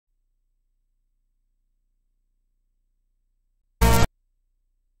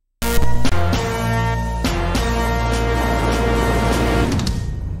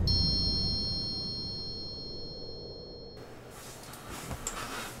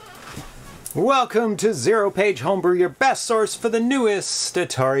Welcome to ZeroPage Homebrew, your best source for the newest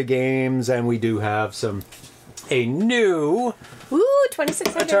Atari games, and we do have a new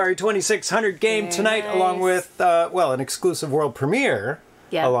 2600 Atari 2600 game tonight, along with an exclusive world premiere,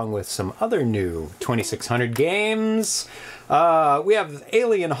 along with some other new 2600 games. We have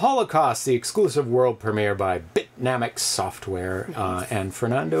Alien Holocaust, the exclusive world premiere by Bitnamic Software, and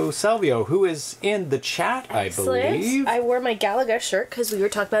Fernando Salvio, who is in the chat, I believe. I wore my Galaga shirt because we were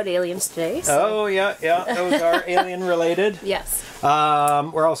talking about aliens today. So. Oh, yeah, those are alien-related. Yes.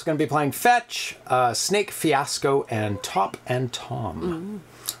 We're also going to be playing Fetch, Snake, Fiasco, and Top and Tom.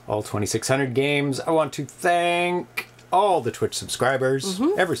 All 2600 games. I want to thank all the Twitch subscribers,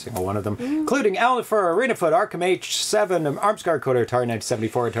 every single one of them, including Alan Fur, ArenaFoot, Arkham H7, Armscar Coder, Atari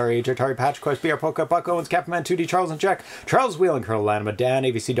 1974, Atari Age, Atari Patch Quest, BR Polka, Buck Owens, Captain Man 2D, Charles and Jack, Charles Whelan, Colonel Lanima, Dan,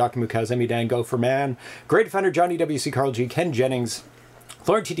 AVC, Documu, Kaz, Emmy, Dan, Go for Man, Great Defender, Johnny WC, Carl G, Ken Jennings,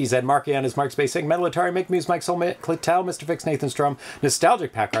 Lord TTZ, Mark Yannis, Mark Spacing, Metal Atari, Make Muse, Mike Soul, Clittel, Mr. Fix, Nathan Strum,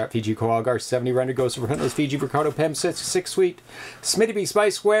 Nostalgic Pack Art, Fiji Koalgar, 70 Render, Ghost of Relentless, Fiji, Ricardo, Pim, Six Sweet, Smitty B,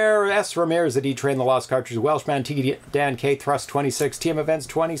 Spiceware, S. Ramirez, the D Train, The Lost Cartridge, Welshman, Tiki Dan, K, Thrust 26, TM Events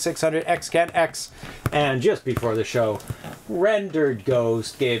 2600, XCAN X, and just before the show, Rendered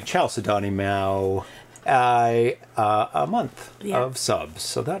Ghost gave Chalcedony Mao a month of subs,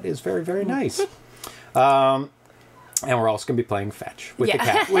 so that is very, very nice. And we're also going to be playing Fetch with the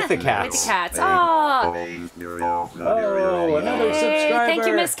cat. With the cats. With the cats. Oh, another subscriber. Thank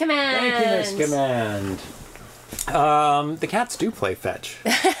you, Miss Command. Thank you, Miss Command. The cats do play Fetch.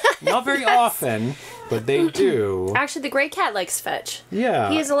 Not very often, but they do. Actually, the gray cat likes Fetch.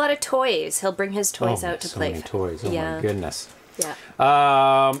 Yeah. He has a lot of toys. He'll bring his toys out to play. So many toys. Oh my goodness. Yeah.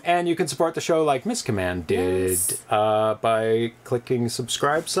 And you can support the show like Miss Command did by clicking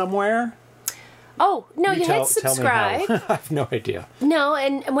subscribe somewhere. Oh, no, you hit subscribe. I have no idea. No,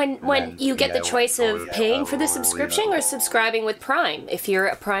 and when you get the choice of paying for the subscription or subscribing with Prime, if you're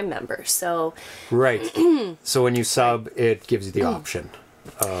a Prime member. So right. So when you sub, it gives you the option.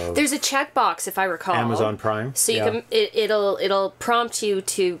 There's a checkbox, if I recall. Amazon Prime. So you can it'll prompt you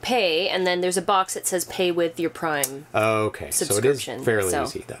to pay, and then there's a box that says pay with your Prime. Okay, so it is fairly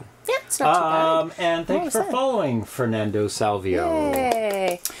easy then. Yeah, it's not too bad. And thank you for following Fernando Salvio.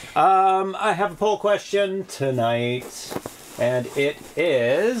 Yay. I have a poll question tonight, and it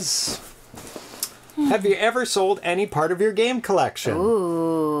is: have you ever sold any part of your game collection?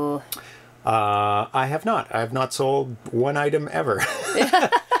 Ooh. I have not. I have not sold one item ever.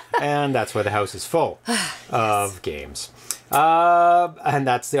 And that's why the house is full of games. And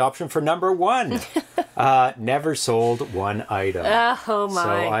that's the option for number 1. Never sold one item. Oh my.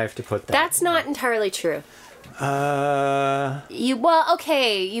 So I have to put that. That's not entirely true.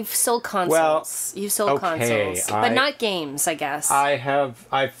 You've sold consoles. You've sold consoles, but not games, I guess.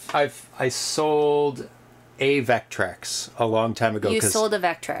 I sold a Vectrex a long time ago. You sold a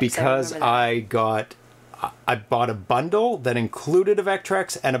Vectrex because I bought a bundle that included a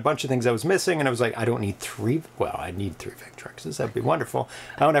Vectrex and a bunch of things I was missing, and I was like, I don't need 3. Well, I need 3 Vectrexes. That'd be wonderful.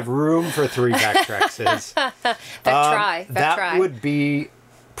 I don't have room for 3 Vectrexes. That would be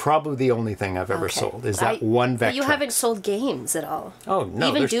probably the only thing I've ever sold. Is that one Vectrex? But you haven't sold games at all. Oh no,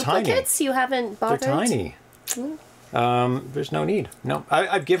 even duplicates. Tiny. You haven't bothered. They're tiny. There's no need. No,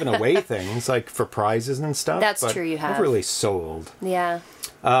 I've given away things like for prizes and stuff. That's true. You have. I've really sold. Yeah.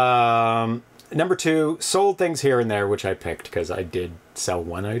 Number 2, sold things here and there, which I picked because I did sell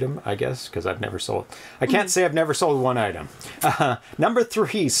one item, I guess, because I've never sold. I can't say I've never sold one item. Number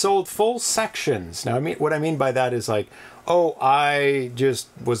 3, sold full sections. Now, what I mean by that is like, I just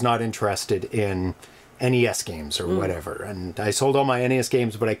was not interested in NES games or whatever, and I sold all my NES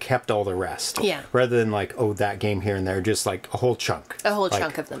games, but I kept all the rest. Yeah. Rather than like, that game here and there, just like a whole chunk. A whole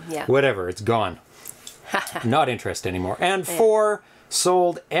chunk of them, yeah. Whatever, it's gone. Not interested anymore. And 4,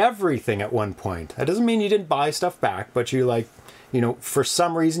 sold everything at one point. That doesn't mean you didn't buy stuff back, but you for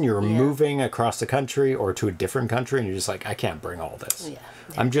some reason you were moving across the country or to a different country, and you're just like, I can't bring all this. Yeah.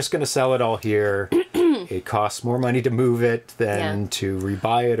 I'm just going to sell it all here. It costs more money to move it than to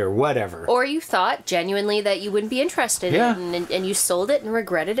rebuy it or whatever. Or you thought genuinely that you wouldn't be interested in it, and you sold it and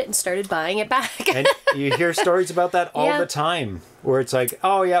regretted it and started buying it back. And you hear stories about that all the time, where it's like,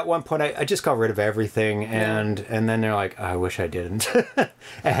 at one point I just got rid of everything, and then they're like, I wish I didn't.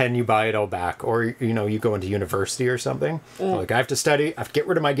 And you buy it all back. Or, you go into university or something. Like, I have to study, I have to get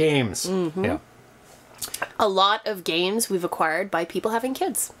rid of my games. Yeah. A lot of games we've acquired by people having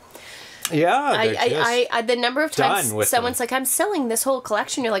kids. Yeah, the number of times someone's like, I'm selling this whole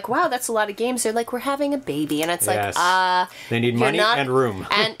collection. You're like, wow, that's a lot of games. They're like, we're having a baby. And it's like, they need money and room.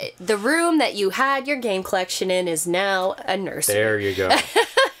 And the room that you had your game collection in is now a nursery. There you go.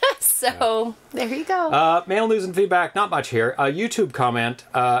 So there you go. Mail, news, and feedback. Not much here. A YouTube comment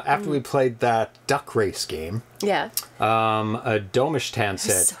after we played that duck race game. Yeah. A Domishtan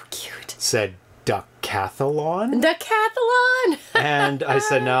So cute. said Duckathlon. Decathlon. And I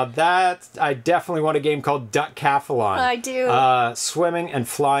said, now that I definitely want a game called Duckathlon. I do. Swimming and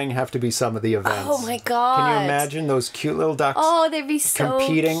flying have to be some of the events. Oh my god. Can you imagine those cute little ducks? Oh, they'd be so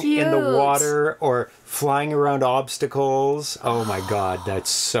competing cute. in the water or flying around obstacles. Oh my god, that's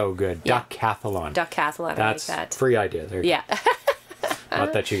so good. Yeah. Duckathlon. Duckathlon. That's I like that. free idea. There you Yeah. go.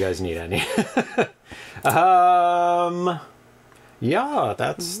 Not that you guys need any. Yeah,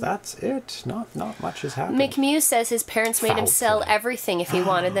 that's it. Not much has happened. Mick Muse says his parents made him sell everything if he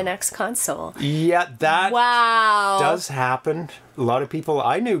wanted the next console. Yeah, that Wow. does happen. A lot of people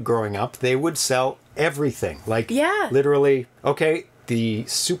I knew growing up, they would sell everything. Like, Yeah. literally, okay, the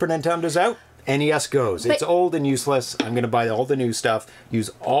Super Nintendo's out, NES goes. It's old and useless. I'm going to buy all the new stuff, use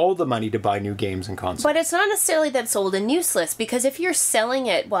all the money to buy new games and consoles. But it's not necessarily that it's old and useless, because if you're selling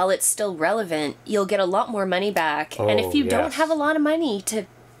it while it's still relevant, you'll get a lot more money back. And if you don't have a lot of money to...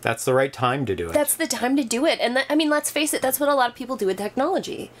 That's the right time to do it. That's the time to do it. And I mean, let's face it, that's what a lot of people do with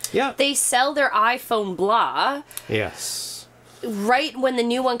technology. Yeah. They sell their iPhone blah Yes. right when the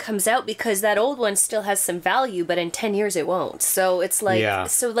new one comes out, because that old one still has some value, but in 10 years it won't. So it's like,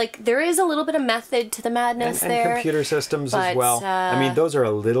 there is a little bit of method to the madness and there. computer systems as but, well. I mean, those are a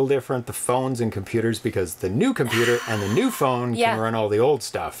little different, the phones and computers, because the new computer and the new phone can run all the old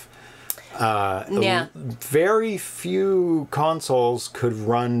stuff. Very few consoles could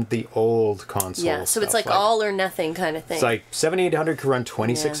run the old console. Yeah, so it's like all or nothing kind of thing. It's like 7800 could run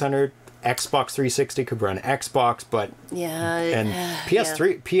 2600. Xbox 360 could run Xbox, but and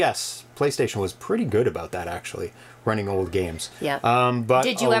PlayStation was pretty good about that, actually, running old games. Yeah. But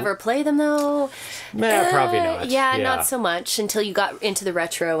did you ever play them though? Probably not. Yeah, not so much until you got into the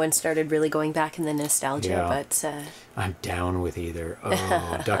retro and started really going back in the nostalgia. Yeah. But I'm down with either. Oh,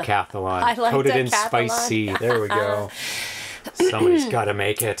 Duckathlon. I like Coated in Duckathlon. spicy. There we go. Somebody's got to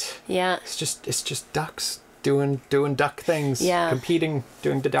make it. Yeah. It's just ducks. Doing duck things, competing,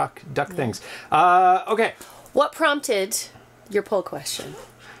 doing the duck things. Okay. What prompted your poll question?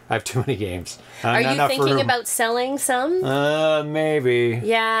 I have too many games. Are you thinking about selling some? Maybe.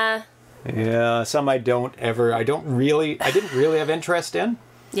 Yeah. Yeah, some I didn't really have interest in.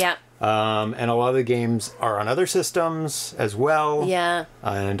 Yeah. And a lot of the games are on other systems as well. Yeah.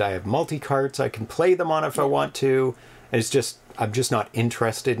 And I have multi-carts I can play them on if I want to. And I'm just not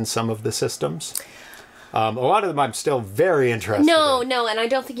interested in some of the systems. A lot of them I'm still very interested in. No, and I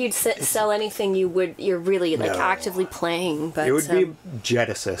don't think you'd sell anything you're really actively playing. But it would be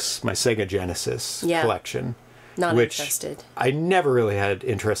Genesis, my Sega Genesis collection. Not interested. I never really had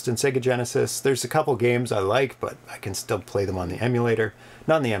interest in Sega Genesis. There's a couple games I like, but I can still play them on the emulator.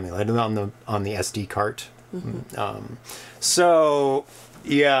 Not on the emulator, on the SD cart. Mm-hmm. So,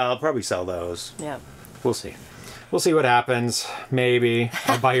 yeah, I'll probably sell those. Yeah. We'll see. We'll see what happens. Maybe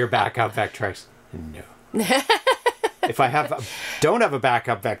I'll buy your backup Vectrex. No. If I don't have a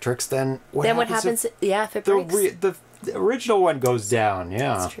backup Vectrex, then what happens? If it breaks. The original one goes down.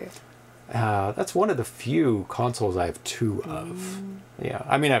 Yeah, that's true. That's one of the few consoles I have two of. Yeah,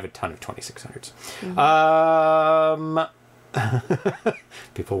 I mean I have a ton of 2600s.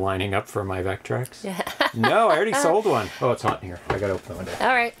 People lining up for my Vectrex. Yeah. No, I already sold one. Oh, it's hot in here. I gotta open the window. All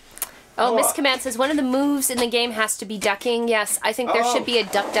right. Oh, Miss Command says one of the moves in the game has to be ducking. Yes, I think there should be a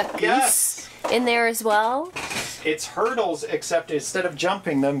duck goose in there as well. It's hurdles, except instead of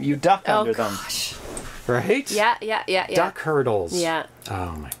jumping them, you duck under them. Right? Yeah. Duck hurdles. Yeah.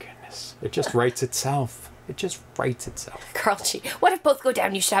 Oh my goodness. It just writes itself. Carl G. What if both go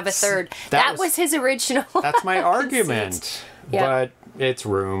down? You should have a third. That was his original. That's my argument. But it's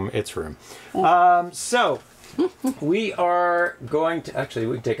room. So we are going to actually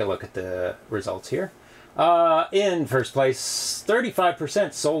we can take a look at the results here. In first place,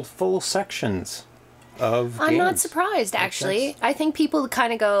 35% sold full sections of games. I'm not surprised, actually. I think people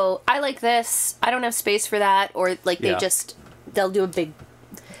kind of go, I like this, I don't have space for that, or like they'll do a big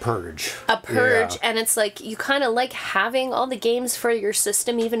purge. And it's like, you kind of like having all the games for your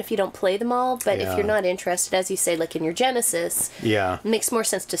system, even if you don't play them all, but if you're not interested, as you say, like in your Genesis, it makes more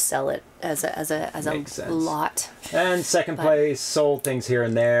sense to sell it as a lot. And second place, sold things here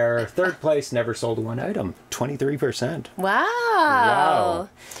and there. Third place, never sold one item, 23%. Wow.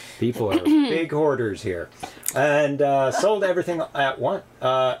 People are big hoarders here. And sold everything at one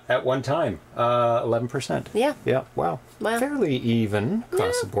time, 11%. Yeah. Wow. Fairly even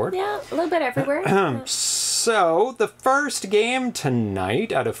across the board. Yeah, a little bit everywhere. So, the first game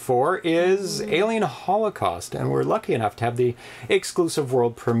tonight out of 4 is Alien Holocaust, and we're lucky enough to have the exclusive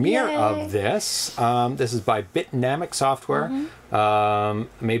world premiere of this. This is by Bitnamic Software,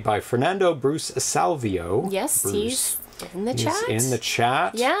 made by Fernando Bruce Salvio. Yes, Bruce. he's in the chat. He's in the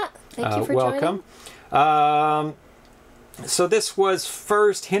chat. Yeah, thank you for welcome. Joining. So this was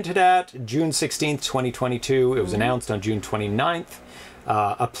first hinted at June 16th, 2022. It was announced on June 29th.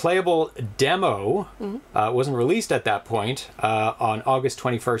 A playable demo wasn't released at that point on August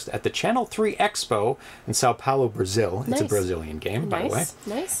 21st at the Channel 3 Expo in Sao Paulo, Brazil. It's a Brazilian game, by the way.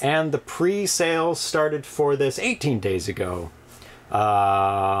 Nice. And the pre-sale started for this 18 days ago.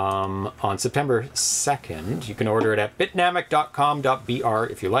 On September 2nd. You can order it at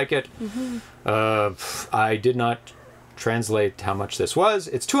bitnamic.com.br if you like it. I did not translate how much this was.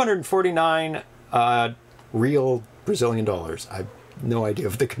 It's 249 real Brazilian dollars. I have no idea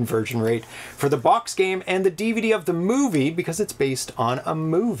of the conversion rate for the box game and the DVD of the movie because it's based on a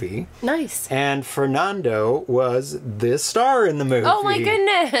movie. Nice. And Fernando was the star in the movie. Oh my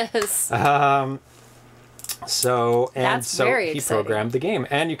goodness. So very he exciting. programmed the game,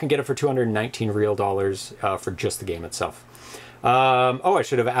 and you can get it for 219 real dollars for just the game itself. I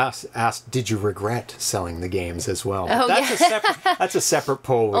should have asked, did you regret selling the games as well? Oh, That's a separate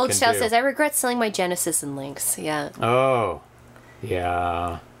poll we Old can Chow do. says, I regret selling my Genesis and Lynx. Yeah. Oh,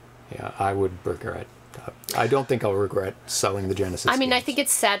 yeah, I would regret. I don't think I'll regret selling the Genesis. I mean, games. I think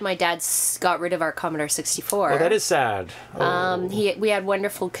it's sad my dad got rid of our Commodore 64. Oh, that is sad. Oh. We had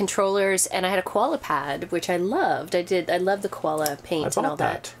wonderful controllers, and I had a koala pad, which I loved. I loved the koala paint and all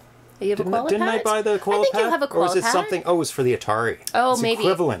that. You have a koala didn't pad? I buy the koala pad? I think you have a koala pad. Or is it pad. something? Oh, it's for the Atari. Oh, it's maybe.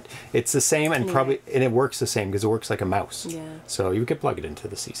 equivalent. It's the same and and it works the same because it works like a mouse. Yeah. So you could plug it into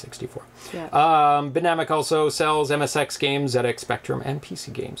the C64. Yeah. Bitnamic also sells MSX games, ZX Spectrum, and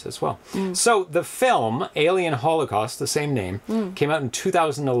PC games as well. So the film Alien Holocaust, the same name, came out in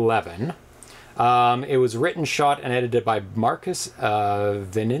 2011. It was written, shot, and edited by Marcus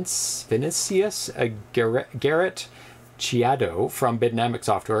Vinicius Garrett Chiado from Bitnamic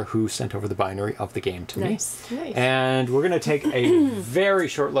Software, who sent over the binary of the game to me. Nice. And we're going to take a very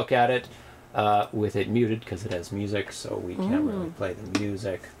short look at it with it muted because it has music, so we can't really play the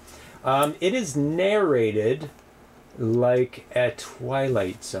music. It is narrated like a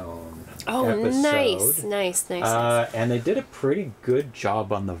Twilight Zone episode. Nice. And they did a pretty good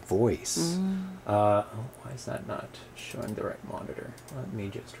job on the voice. Why is that not showing the right monitor? Let me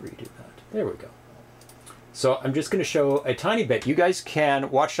just redo that. There we go. So I'm just going to show a tiny bit. You guys can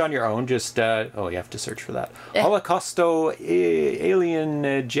watch it on your own. Just, you have to search for that. Holocausto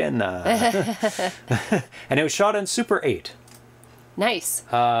Alien Jenna. And it was shot on Super 8. Nice.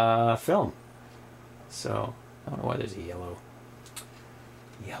 Film. So, I don't know why there's a yellow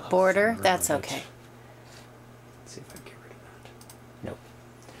border. thing That's around it. okay. Let's see if I can get rid of that. Nope.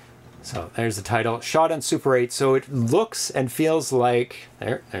 So, there's the title. Shot on Super 8. So, it looks and feels like...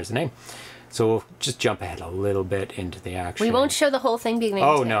 There's the name. So we'll just jump ahead a little bit into the action. We won't show the whole thing being made.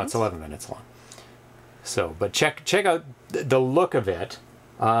 Oh, no, it's 11 minutes long. So, but check out the look of it.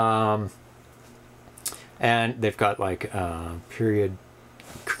 And they've got like period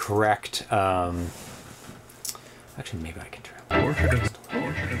correct. Actually, maybe I can try. Portrait of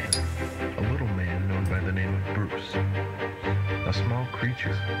a little man known by the name of Bruce. A small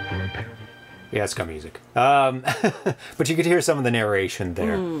creature from a pale... Yeah, it's got music. But you could hear some of the narration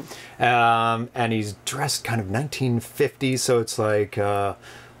there. And he's dressed kind of 1950s, so it's like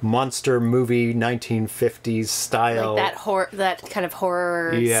monster movie 1950s style. Like that kind of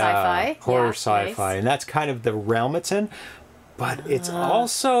horror sci-fi. Horror sci-fi. Nice. And that's kind of the realm it's in. But it's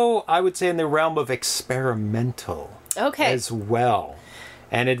also, I would say, in the realm of experimental as well.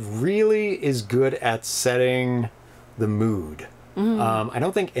 And it really is good at setting the mood. I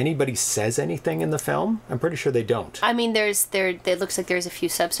don't think anybody says anything in the film. I'm pretty sure they don't. I mean, it looks like there's a few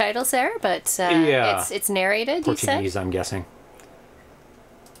subtitles there, but it's narrated. Portuguese, you said? I'm guessing.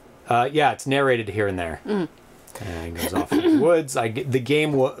 It's narrated here and there. And he goes off in the woods. The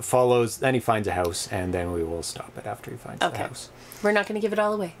game follows. Then he finds a house, and then we will stop it after he finds the house. We're not going to give it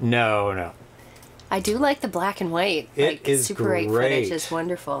all away. No. I do like the black and white. It is Super 8 great. footage is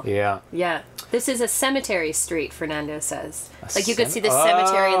wonderful. Yeah. This is a cemetery street, Fernando says. You could see the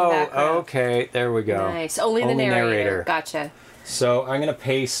cemetery in the background. Okay, there we go. Nice. Only the narrator. Gotcha. So I'm going to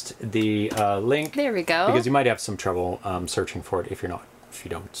paste the link. There we go. Because you might have some trouble searching for it if you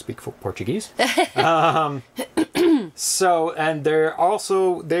don't speak Portuguese. So, and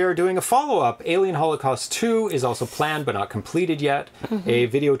they are doing a follow-up. Alien Holocaust 2 is also planned but not completed yet. A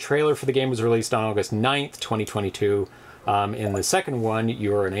video trailer for the game was released on August 9th, 2022. In the second one,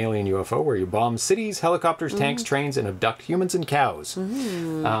 you're an alien UFO where you bomb cities, helicopters, tanks, trains, and abduct humans and cows.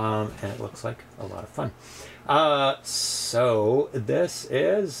 And it looks like a lot of fun. So this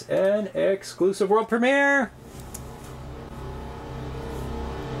is an exclusive world premiere.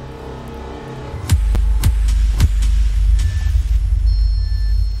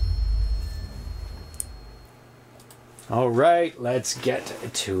 All right, let's get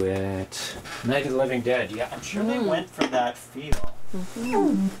to it. Night of the Living Dead. Yeah, I'm sure they went for that feel.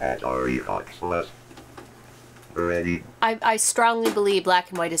 Atari Oxless. Ready. I strongly believe black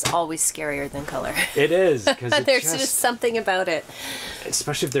and white is always scarier than color. It is, because there's just something about it.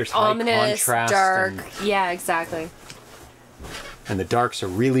 Especially if there's high ominous, contrast. dark. Yeah, exactly. And the darks are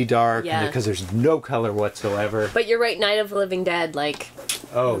really dark, because there's no color whatsoever. But you're right, Night of the Living Dead, like,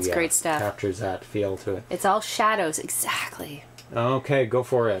 it's great stuff. Captures that feel to it. It's all shadows, exactly. Okay, go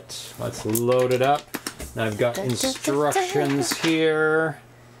for it. Let's load it up. Now I've got instructions here.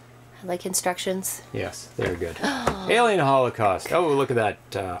 I like instructions. Yes, they're good. Alien Holocaust. Oh, look at that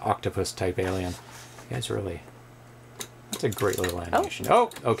octopus type alien. You guys really... That's a great little animation. Oh,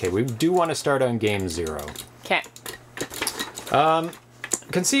 okay, we do want to start on game 0. Okay.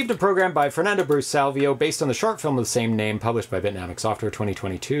 Conceived and programmed by Fernando Bruce Salvio, based on the short film of the same name, published by Bitnamic Software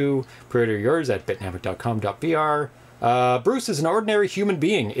 2022. Pre-order yours at bitnamic.com.br. Bruce is an ordinary human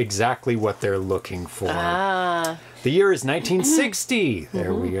being, exactly what they're looking for. The year is 1960.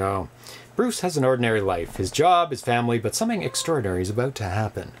 There we go. Bruce has an ordinary life, his job, his family, but something extraordinary is about to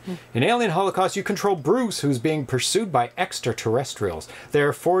happen. In Alien Holocaust, you control Bruce, who's being pursued by extraterrestrials. There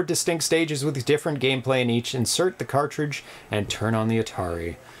are 4 distinct stages with different gameplay in each. Insert the cartridge and turn on the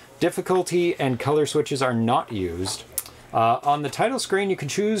Atari. Difficulty and color switches are not used. On the title screen, you can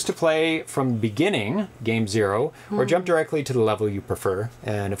choose to play from the beginning, game 0, or jump directly to the level you prefer.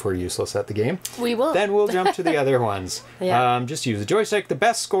 And if we're useless at the game, we will. Then we'll jump to the other ones. Just use the joystick. The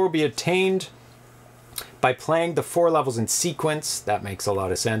best score will be attained by playing the 4 levels in sequence. That makes a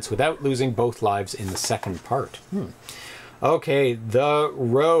lot of sense, without losing both lives in the second part. Okay, The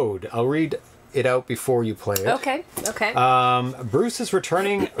Road. I'll read it out before you play it. Okay. Bruce is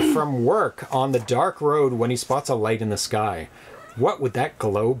returning from work on the dark road when he spots a light in the sky. What would that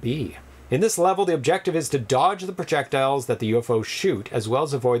glow be? In this level, the objective is to dodge the projectiles that the UFOs shoot, as well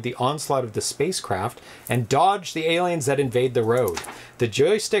as avoid the onslaught of the spacecraft and dodge the aliens that invade the road. The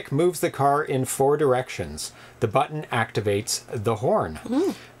joystick moves the car in 4 directions. The button activates the horn.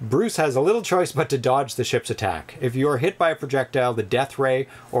 Bruce has a little choice but to dodge the ship's attack. If you are hit by a projectile, the death ray,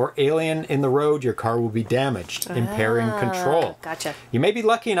 or alien in the road, your car will be damaged, impairing control. Gotcha. You may be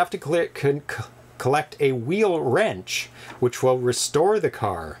lucky enough to collect a wheel wrench, which will restore the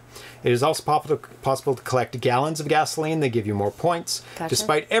car. It is also possible to collect gallons of gasoline. They give you more points. Gotcha.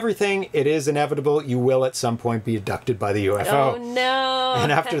 Despite everything, it is inevitable you will at some point be abducted by the UFO. Oh, no.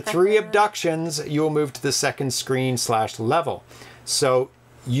 And after 3 abductions, you will move to the second screen/level. So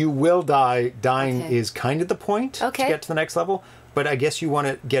you will die. Dying is kind of the point to get to the next level. But I guess you want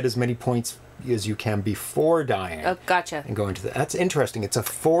to get as many points as you can before dying. Oh, gotcha. And go into That's interesting. It's a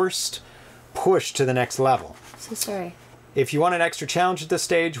forced push to the next level. So sorry. If you want an extra challenge at this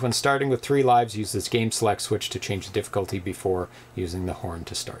stage, when starting with 3 lives, use this game select switch to change the difficulty before using the horn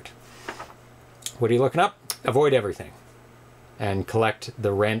to start. What are you looking up? Avoid everything. And collect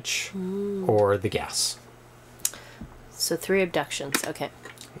the wrench or the gas. So 3 abductions, okay.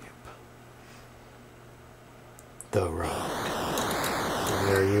 Yep. The road.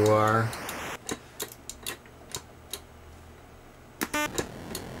 There you are.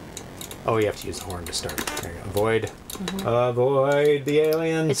 Oh, you have to use the horn to start. There you go. Avoid. Avoid the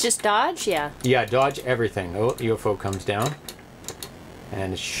aliens. It's just dodge? Yeah. Yeah, dodge everything. Oh, UFO comes down.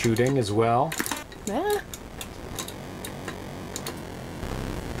 And it's shooting as well.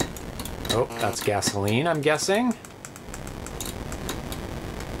 Oh, that's gasoline, I'm guessing.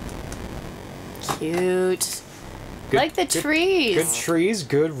 Cute. Good, like the trees. Good trees,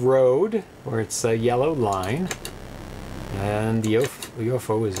 good road, where it's a yellow line. And the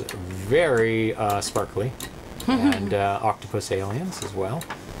UFO is very sparkly. And octopus aliens as well.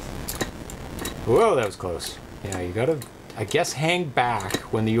 Whoa, that was close. Yeah, you gotta, I guess, hang back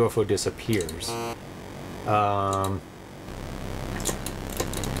when the UFO disappears.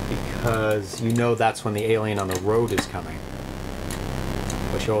 Because you know that's when the alien on the road is coming.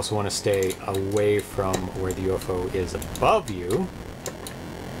 But you also want to stay away from where the UFO is above you.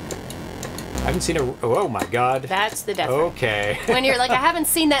 I haven't seen a... Oh my god. That's the death. Okay. When you're like, I haven't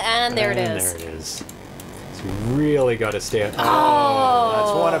seen that, and there it is. There it is. So you really got to stay... Oh!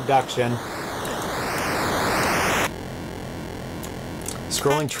 That's one abduction.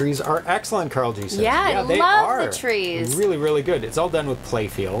 scrolling trees are excellent, Carl G says. Yeah, they I love are. the trees. Really, really good. It's all done with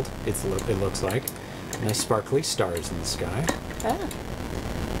Playfield, it looks like. Nice sparkly stars in the sky. Ah.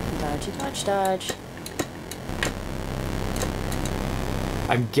 Dodgy, dodge, dodge.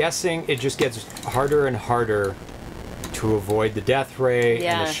 I'm guessing it just gets harder and harder to avoid the death ray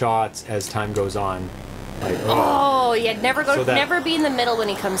and the shots as time goes on. Like, oh, yeah, never go. So never be in the middle when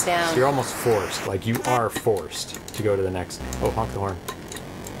he comes down. So you're almost forced. Like, you are forced to go to the next. Oh, honk the horn.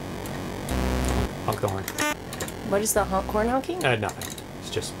 Honk the horn. What is the horn honking? Nothing.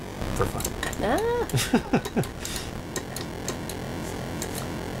 It's just for fun. Ah.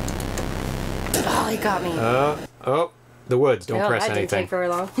 Oh, he got me. Oh, the woods. Don't press that anything. didn't take very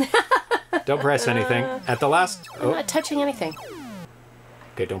long. Don't press anything. At the last... I'm not touching anything.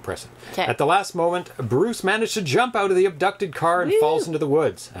 Okay, don't press it. Okay. At the last moment, Bruce managed to jump out of the abducted car and falls into the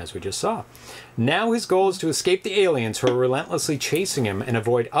woods, as we just saw. Now his goal is to escape the aliens who are relentlessly chasing him and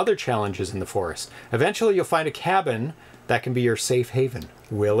avoid other challenges in the forest. Eventually, you'll find a cabin that can be your safe haven.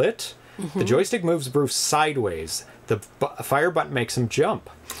 Will it? The joystick moves Bruce sideways. The fire button makes him jump.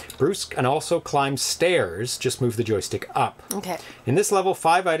 Bruce can also climb stairs. Just move the joystick up. Okay. In this level,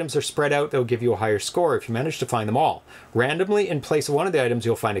 5 items are spread out that will give you a higher score if you manage to find them all. Randomly, in place of one of the items,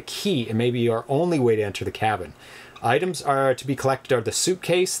 you'll find a key. It may be your only way to enter the cabin. Items are to be collected are the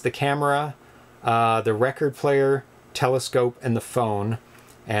suitcase, the camera, the record player, telescope, and the phone.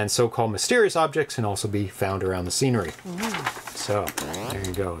 And so-called mysterious objects can also be found around the scenery. So, there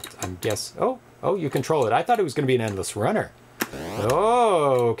you go. I'm guess. Oh, you control it. I thought it was going to be an endless runner.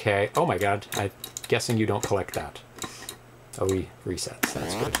 Oh, okay. Oh my god. I'm guessing you don't collect that. Oh, he resets.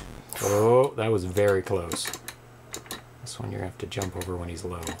 That's good. Oh, that was very close. This one you're going to have to jump over when he's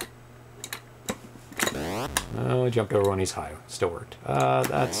low. Oh, he jumped over when he's high. Still worked.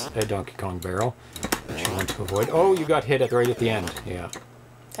 That's a Donkey Kong barrel, which you want to avoid. Oh, you got hit right at the end. Yeah.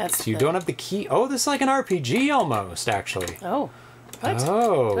 That's so you don't have the key. Oh, this is like an RPG almost, actually. Oh. What?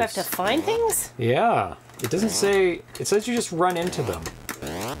 Oh. Do I have to find things? Yeah. It doesn't say... It says you just run into them.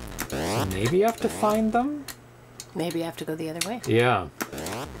 So maybe you have to find them? Maybe I have to go the other way. Yeah.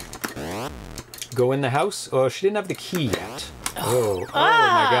 Go in the house? Oh, she didn't have the key yet. Oh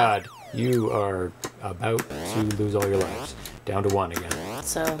my god. You are about to lose all your lives. Down to 1 again.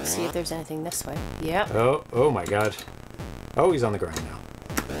 So, see if there's anything this way. Yep. Oh my god. Oh, he's on the ground now.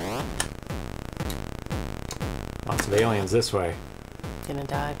 Lots of aliens this way. Gonna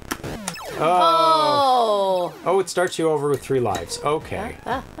die. Oh! Oh, it starts you over with 3 lives. Okay.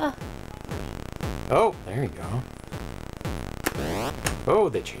 Oh, there you go. Oh,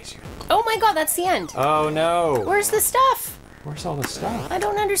 they chase you. Oh my god, that's the end. Oh no. Where's the stuff? Where's all the stuff? I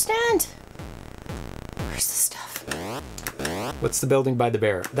don't understand. Where's the stuff? What's the building by the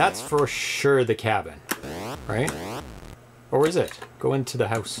bear? That's for sure the cabin. Right? Or is it? Go into the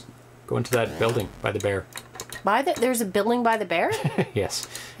house. Go into that building by the bear. There's a building by the bear? Yes.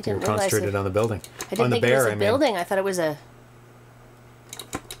 I You're didn't realize concentrated on the building. I didn't think it was a building. I thought it was a...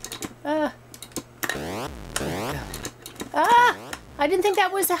 I didn't think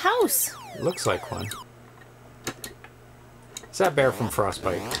that was a house. Looks like one. Is that bear from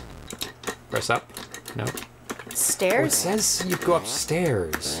Frostbite? Press up? No. Stairs? Oh, it says you go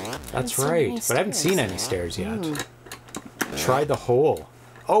upstairs. That's right. But I haven't seen any stairs yet. Try the hole.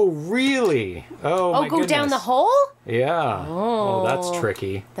 Oh, really? Oh, my go goodness. down the hole? Yeah. Oh, that's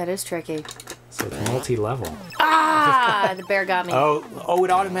tricky. That is tricky. So it's multi-level. Ah! The bear got me. Oh,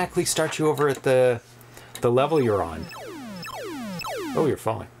 it automatically starts you over at the level you're on. Oh, you're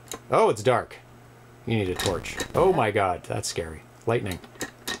falling. Oh, it's dark. You need a torch. Oh my god, that's scary. Lightning.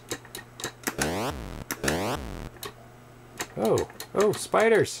 Oh,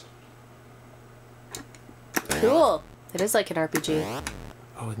 spiders. Cool. It is like an RPG.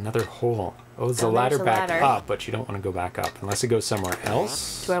 Oh, another hole. Oh, there's a ladder back up, but you don't want to go back up unless it goes somewhere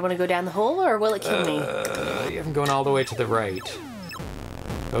else. Do I want to go down the hole, or will it kill me? You haven't gone all the way to the right.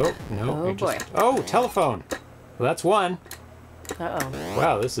 Oh, no. Oh, boy. Oh, telephone. Well, that's one. Uh-oh.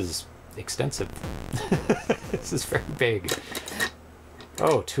 Wow, this is extensive. This is very big.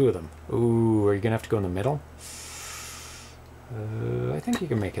 Oh, 2 of them. Ooh, are you going to have to go in the middle? I think you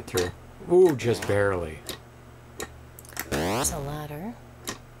can make it through. Ooh, just barely. There's a ladder.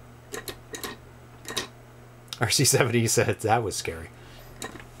 RC70 said that was scary.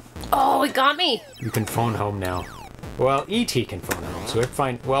 Oh, it got me! You can phone home now. Well, E.T. can phone home, so we have to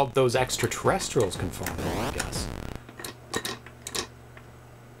find... Well, those extraterrestrials can phone home, I guess.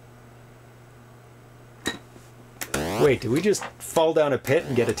 Wait, did we just fall down a pit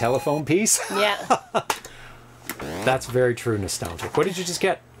and get a telephone piece? Yeah. That's very true nostalgic. What did you just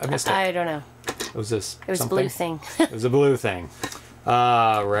get? I missed it. I don't know. Was this It was something? a blue thing. It was a blue thing.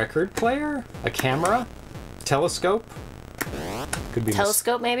 Record player? A camera? Telescope? Could be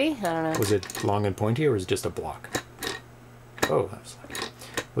Telescope, maybe? I don't know. Was it long and pointy, or was it just a block? Oh, that was lucky.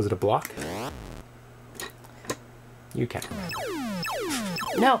 Was it a block? You can't remember.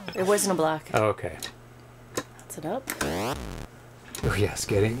 No, it wasn't a block. Oh, okay. That's it up. Oh yes,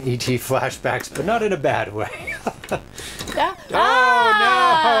 getting ET flashbacks, but not in a bad way.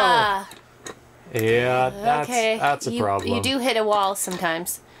 Ah! Oh no! Yeah, that's a problem. You do hit a wall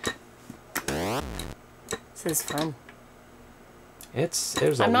sometimes. This is fun.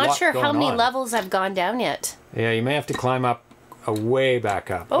 There's a I'm not lot sure how going many on. levels I've gone down yet. Yeah, you may have to climb up a way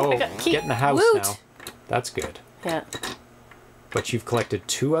back up. Oh, I got key. Get in the house Woot! now. That's good. Yeah. But you've collected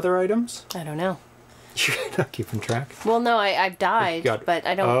 2 other items? I don't know. You're not keeping track? Well, no, I've died, but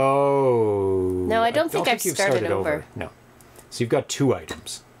I don't... Oh. No, I don't think I've you've started over. No. So you've got 2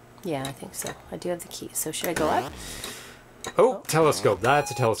 items. Yeah, I think so. I do have the key. So should I go up? Oh, telescope.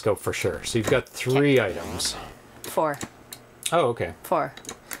 That's a telescope for sure. So you've got 3 items. 4. Oh, okay. 4.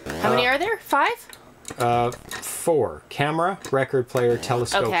 How many are there? 5? 4. Camera, record player,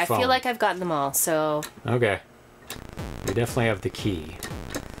 telescope, okay, I phone. feel like I've gotten them all, so... Okay. We definitely have the key,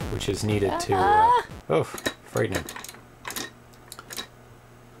 which is needed to... oh, frightening.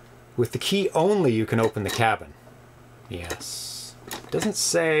 With the key only, you can open the cabin. Yes. Doesn't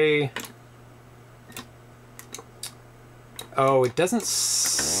say... Oh, it doesn't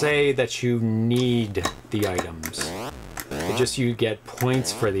say that you need the items. It just you get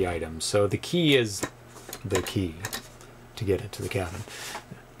points for the items. So the key is the key to get into the cabin.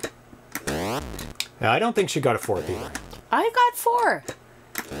 Now, I don't think she got a 4th either. I got 4.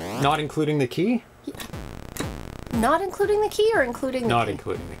 Not including the key? Not including the key or including the Not key?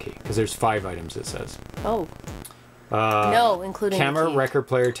 including the key, because there's 5 items, it says. Oh. No, including camera, the key. record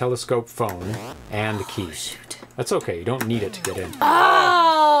player, telescope, phone, and the key. Oh, shoot. That's okay, you don't need it to get in.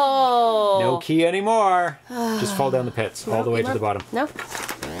 Oh! No key anymore. Just fall down the pits, all the way to the bottom. No?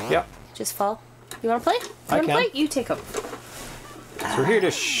 Yep. Just fall. You want to play? You I want to can. play? You take over. So we're here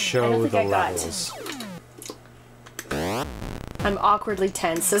to show the I got. levels. I'm awkwardly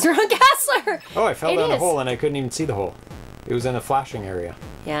tense, says Ron Gassler. Oh, I fell It down the is. hole and I couldn't even see the hole. It was in a flashing area.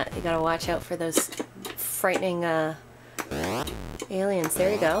 Yeah, you gotta watch out for those frightening aliens.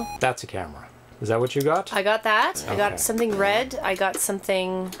 There you go. That's a camera. Is that what you got? I got that. I Okay. got something red. I got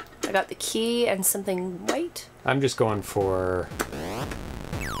something... I got the key and something white. I'm just going for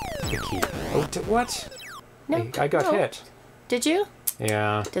the key. Oh, what? No, I got no. hit. Did you?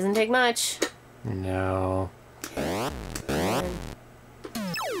 Yeah. Doesn't take much. No. And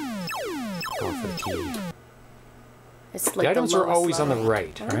Going for the key. it's like The items are lowest always on the level.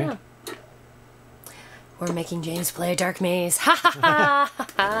 right, I don't right? know. We're making James play a dark maze. Ha ha ha ha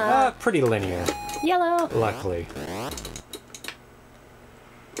ha. Pretty linear, Yellow. luckily.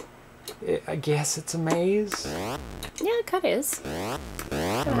 I guess it's a maze. Yeah, it kind of is. I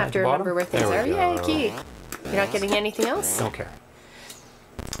don't have to the bottom? remember where things There are. we Yeah, go. key. You're not getting anything else? Don't care.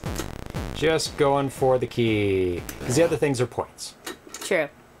 Just going for the key. Because the other things are points. True.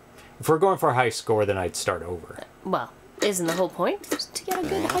 If we're going for a high score, then I'd start over. Well, isn't the whole point to get a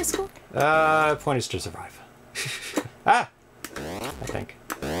good high score? Point is to survive. I think.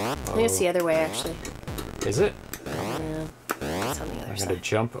 I think it's the other way, actually. Is it? Yeah. It's on the other I'm side. going to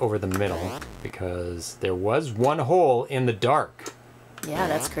jump over the middle because there was one hole in the dark. Yeah,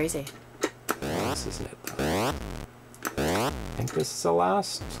 that's crazy. This isn't it, though. I think this is the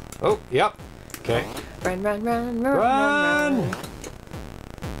last. Oh, yep. Okay. Run, run, run, run, Run!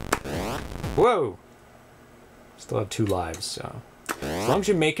 run. Whoa! Still have 2 lives, so. As long as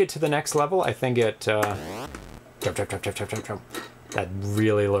you make it to the next level, I think it. Jump, jump, jump, jump, jump, jump, jump. That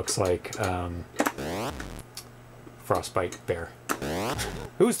really looks like Frostbite bear.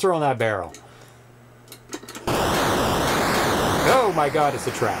 Who's throwing that barrel? Oh my god, it's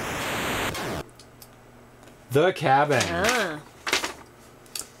a trap. The cabin. Ah.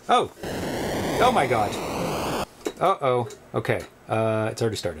 Oh. Oh my god. Uh-oh. Okay. It's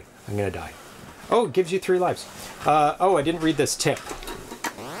already started. I'm gonna die. Oh, it gives you 3 lives. Oh, I didn't read this tip.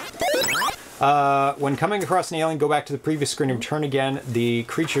 When coming across an alien, go back to the previous screen and return again. The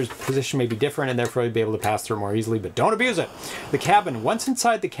creature's position may be different and therefore you'll be able to pass through it more easily, but don't abuse it. The cabin. Once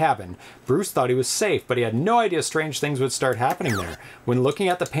inside the cabin, Bruce thought he was safe, but he had no idea strange things would start happening there. When looking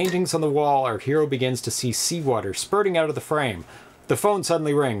at the paintings on the wall, our hero begins to see seawater spurting out of the frame. The phone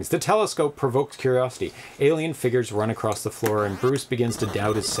suddenly rings. The telescope provokes curiosity. Alien figures run across the floor and Bruce begins to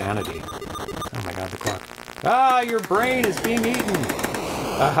doubt his sanity. Oh my god, the clock. Ah, your brain is being eaten!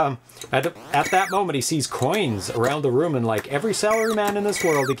 At that moment, he sees coins around the room, and like every salaryman in this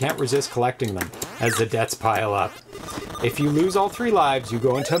world, he can't resist collecting them as the debts pile up. If you lose all 3 lives, you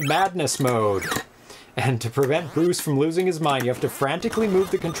go into madness mode. And to prevent Bruce from losing his mind, you have to frantically move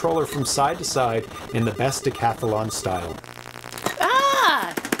the controller from side to side in the best decathlon style.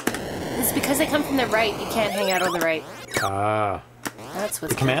 Ah! It's because they come from the right. You can't hang out on the right. Ah. That's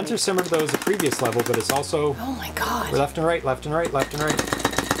what's The commands are similar to those of the previous level, but it's also... Oh my god. Left and right, left and right, left and right.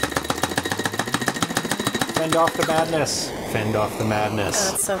 Fend off the madness. Fend off the madness.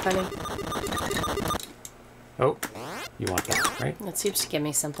 Oh, that's so funny. Oh, you want that, right? That seems to give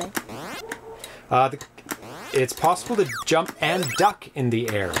me something. It's possible to jump and duck in the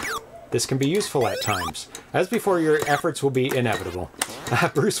air. This can be useful at times. As before, your efforts will be inevitable.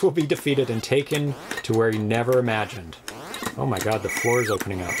 Bruce will be defeated and taken to where you never imagined. Oh my god, the floor is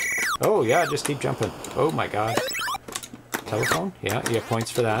opening up. Oh yeah, just keep jumping. Oh my god. Telephone? Yeah, you get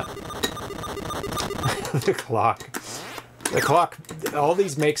points for that. The clock. The clock, all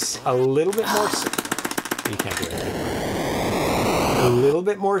these makes a little bit more... You can't do anything. A little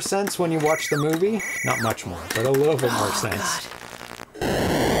bit more sense when you watch the movie. Not much more, but a little bit more sense. God.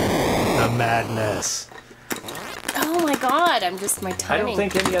 The madness. Oh my god, I'm just... My timing. I don't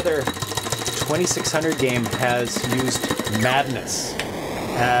think any other 2600 game has used madness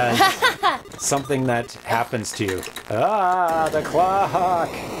as something that happens to you. Ah, the clock.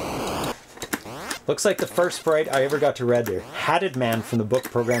 Looks like the first sprite I ever got to read there. Hatted Man from the book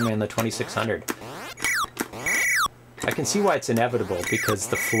Programming in the 2600. I can see why it's inevitable, because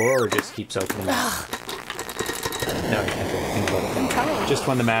the floor just keeps opening up. No, you can't do anything about it. I'm trying. Just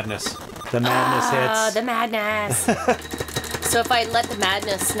when the madness. The madness hits. The madness. So if I let the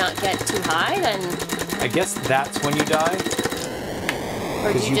madness not get too high, then... I guess that's when you die.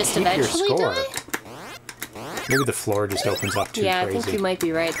 Or do you just keep your eventually score. die? Maybe the floor just opens up too Yeah, crazy. I think you might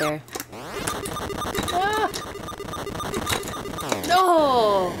be right there. Ah.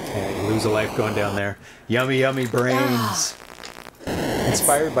 No! Yeah, you lose a life going down there. Yummy, yummy brains.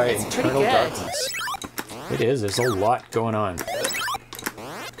 Inspired by it's pretty Eternal good. Darkness. It is. There's a lot going on.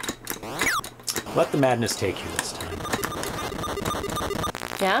 Let the madness take you this time.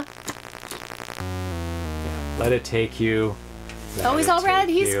 Yeah? Let it take you. Oh, he's all red.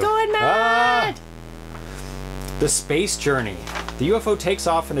 He's going mad! The space journey. The UFO takes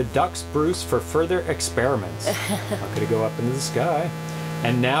off and abducts Bruce for further experiments. How could it go up into the sky?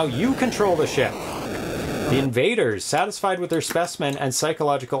 And now you control the ship. The invaders, satisfied with their specimen and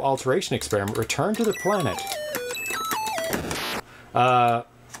psychological alteration experiment, return to the planet.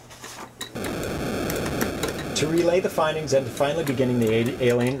 To relay the findings and to finally beginning the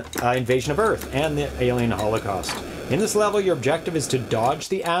alien invasion of Earth and the alien Holocaust. In this level, your objective is to dodge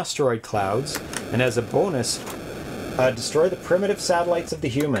the asteroid clouds, and as a bonus, destroy the primitive satellites of the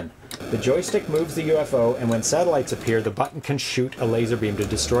human. The joystick moves the UFO, and when satellites appear, the button can shoot a laser beam to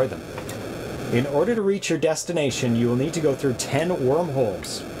destroy them. In order to reach your destination, you will need to go through 10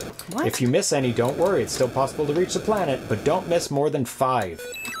 wormholes. What? If you miss any, don't worry. It's still possible to reach the planet, but don't miss more than 5.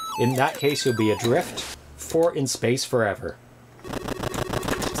 In that case, you'll be adrift in space forever.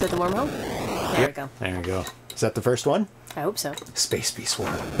 Is that the wormhole? There we go. There we go. Is that the first one? I hope so. Space Bee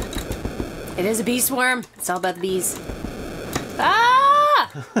Swarm. It is a bee swarm. It's all about the bees. Ah!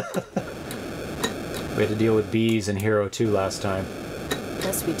 We had to deal with bees in Hero 2 last time.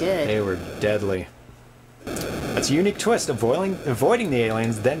 Yes, we did. They were deadly. That's a unique twist, avoiding the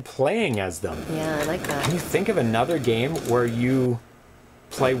aliens, then playing as them. Yeah, I like that. Can you think of another game where you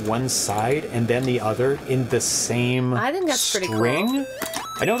play one side and then the other in the same I think that's pretty string? cool.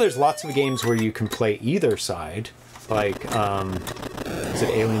 I know there's lots of games where you can play either side, like is it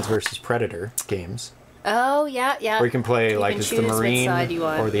Aliens versus Predator games? Oh, yeah, yeah. Or you can play like can it's the choose which Marine side you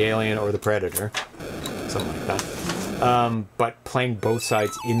want. or the Alien or the Predator, something like that. But playing both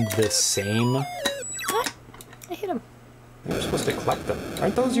sides in the same. What? I hit him. You're supposed to collect them.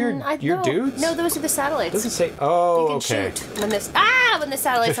 Aren't those your No. dudes? No, those are the satellites. Doesn't say. Oh, you can okay. shoot when the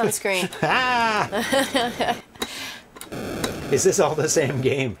satellite's on the screen. Ah! Is this all the same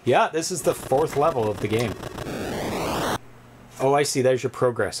game? Yeah, this is the 4th level of the game. Oh, I see. There's your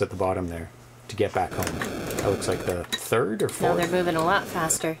progress at the bottom there to get back home. That looks like the 3rd or 4th. Now they're moving a lot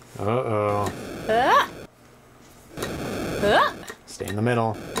faster. Uh-oh. Ah! Ah! Stay in the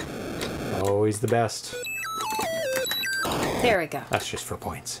middle. Always the best. There we go. That's just for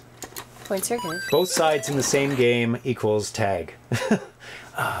points. Points are good. Both sides in the same game equals tag. But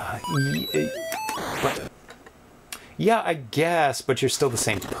yeah, I guess, but you're still the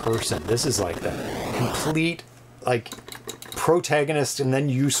same person. This is like the complete protagonist, and then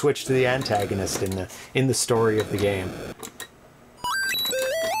you switch to the antagonist in the story of the game.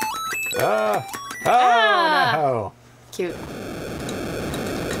 Oh no! Cute.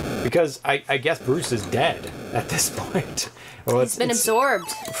 Because I guess Bruce is dead at this point. Well, He's been absorbed.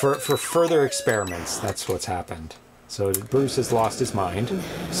 For further experiments, that's what's happened. So Bruce has lost his mind,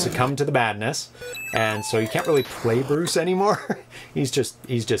 succumbed to the madness, and so you can't really play Bruce anymore. He's just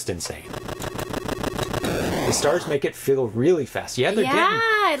insane. The stars make it feel really fast. Yeah, they're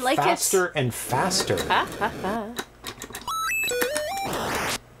getting faster and faster.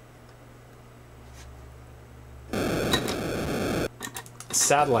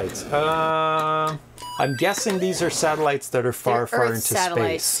 Satellites. I'm guessing these are satellites that are far into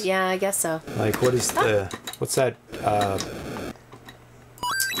satellites. space. Yeah, I guess so. Like, what is what's that?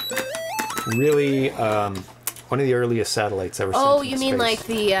 Really, one of the earliest satellites ever sent into you mean space. like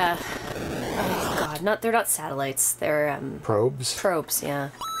the? Oh God, they're not satellites. They're probes. Probes, yeah.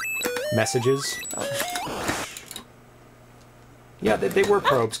 Messages. Oh. Yeah, they were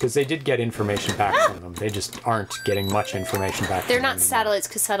probes because they did get information back from them. They just aren't getting much information back. They're from not them satellites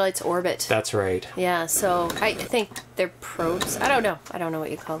because satellites orbit. That's right. Yeah, so I think they're probes. I don't know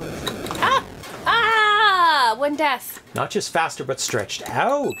what you call them. One death. Not just faster, but stretched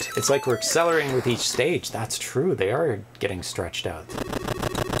out. It's like we're accelerating with each stage. That's true. They are getting stretched out.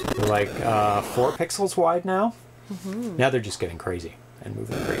 They're like 4 pixels wide now. Mm-hmm. Now they're just getting crazy and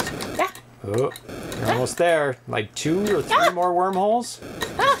moving crazy. Oh, you're almost there. Like 2 or 3 more wormholes.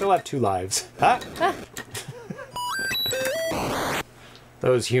 Still have 2 lives.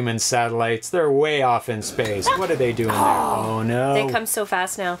 Those human satellites, they're way off in space. What are they doing there? Oh no. They come so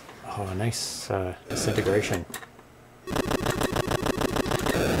fast now. Oh, nice disintegration.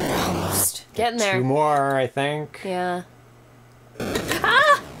 Almost. Getting there. 2 more, I think. Yeah.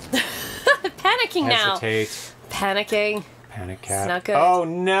 Panicking now. Hesitate. Panicking. Panic cat. It's not good. Oh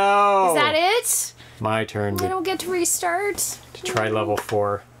no! Is that it? My turn I don't get to restart. to try level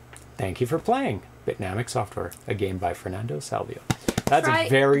 4. Thank you for playing Bitnamic Software, a game by Fernando Salvio. That's a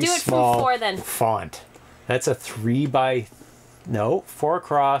very small from 4, then. font. That's a 4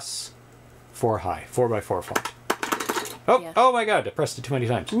 across, 4 high, 4x4 font. Oh, Yeah. Oh my God! I pressed it too many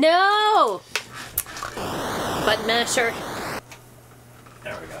times. No! Button masher.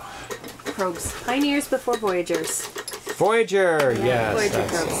 There we go. Probes. Pioneers before Voyagers. Voyager, yes. Voyager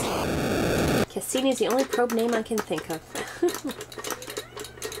probes. Cassini's the only probe name I can think of.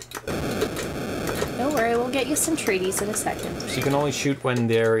 Don't worry, we'll get you some treaties in a second. So you can only shoot when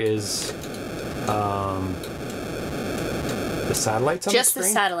there is the satellites on Just the the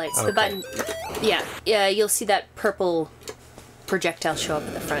screen? satellites. Okay. The button. Yeah, you'll see that purple projectile show up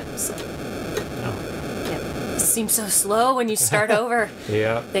at the front. So. Oh. Yeah. It seems so slow when you start over.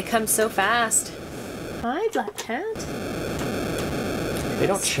 Yeah. They come so fast. Hi, Black Cat. They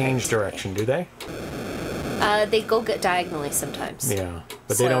don't change direction, do they? They go diagonally sometimes. Yeah,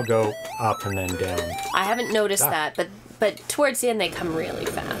 but Slow. they don't go up and then down. I haven't noticed that, but towards the end they come really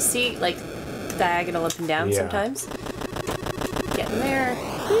fast. See, like diagonal up and down sometimes. Getting there.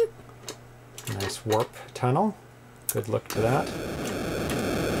 Boop. Nice warp tunnel. Good look to that.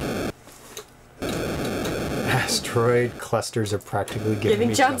 Asteroid clusters are practically giving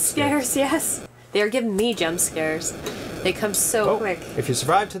me jump scares. Yes, they're giving me jump scares. They come so quick. If you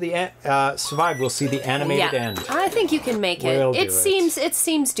survive to the survive, we'll see the animated end. I think you can make it. We'll It seems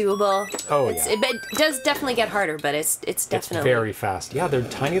doable. Oh, It does definitely get harder, but it's definitely. It's very fast. Yeah, they're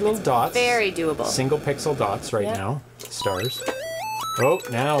tiny little dots. Very doable. Single pixel dots right now. Stars. Oh,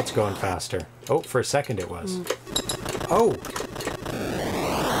 now it's going faster. Oh, for a second it was. Oh.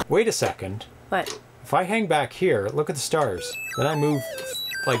 Wait a second. What? If I hang back here, look at the stars. Then I move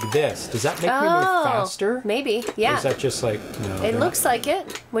like this. Does that make me move faster? Maybe, yeah. Or is that just like no? It looks like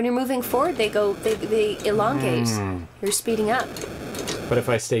it. When you're moving forward, they elongate. You're speeding up. But if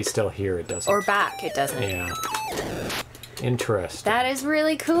I stay still here, it doesn't. Or back, it doesn't. Yeah. Interesting. That is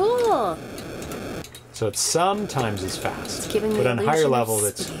really cool. So it's sometimes as fast, It's giving me but on higher illusion of level,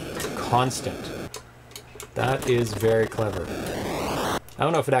 it's constant. That is very clever. I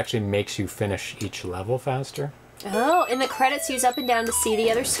don't know if it actually makes you finish each level faster. Oh, and the credits use up and down to see the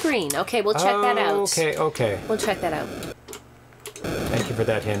other screen. Okay, we'll check that out. Okay. We'll check that out. Thank you for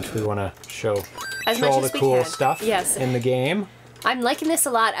that hint. We want to show As much all as the we cool can. stuff Yes. in the game. I'm liking this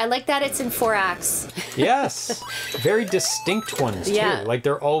a lot. I like that it's in 4 acts. Yes, very distinct ones too. Yeah. Like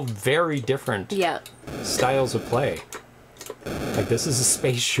they're all very different Yeah. styles of play. Like this is a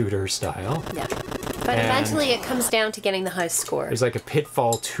space shooter style. Yeah. But And eventually it comes down to getting the high score. There's like a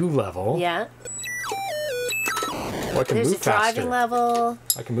Pitfall 2 level. Yeah. Oh, I can There's move a driving faster. level.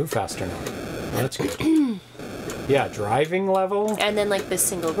 I can move faster now. Oh, that's good. Yeah, driving level. And then like this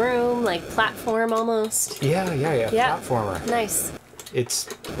single room, like platform almost. Yeah. Yeah. Platformer. Nice. It's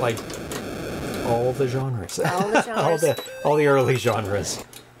like all the genres. All the genres. all the early genres.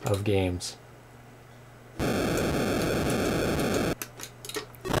 of games.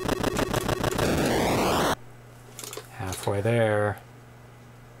 Halfway there.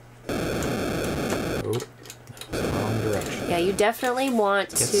 Oh, that was the wrong direction. Yeah, you definitely want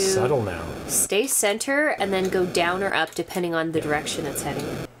to subtle now. Stay center and then go down or up depending on the direction it's heading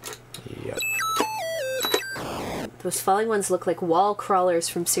in. Yep. Those falling ones look like wall crawlers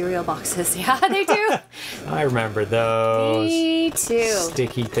from cereal boxes. Yeah, they do. I remember those. Me too.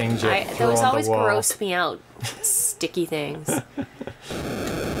 Sticky things you throw those on always the wall. gross me out. Sticky things.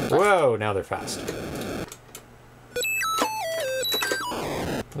 Whoa, now they're fast.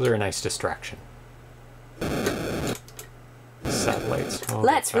 Those are a nice distraction. Satellites. Oh,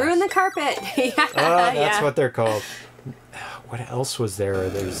 Let's ruin the carpet. Yeah, oh, that's what they're called. What else was there?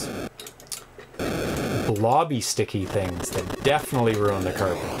 There's blobby sticky things that definitely ruin the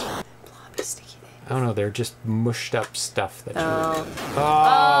carpet. Blobby sticky things. I don't know, they're just mushed up stuff that Oh. you...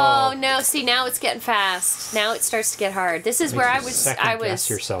 Oh no, see now it's getting fast. Now it starts to get hard. This is where I was Second-guess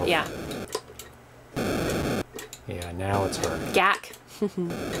yourself. Yeah. Yeah, now it's hard. Gack.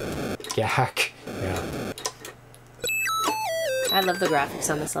 Gack. Yeah. I love the graphics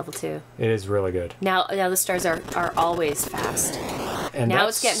on this level too. It is really good. Now the stars are always fast. And now that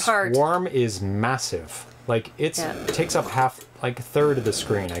it's getting hard. Swarm is massive. Like it takes up half, like a third of the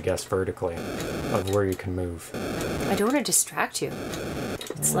screen, I guess, vertically, of where you can move. I don't want to distract you.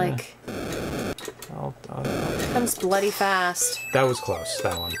 It's like it comes bloody fast. That was close.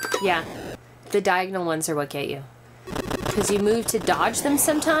 That one. Yeah, the diagonal ones are what get you. Because you move to dodge them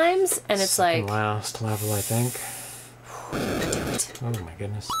sometimes, and it's Second like last level, I think. you can do it. Oh my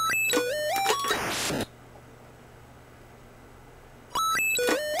goodness.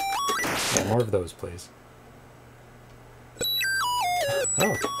 Yeah, more of those, please.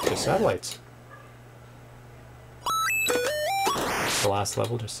 Oh, just satellites. The last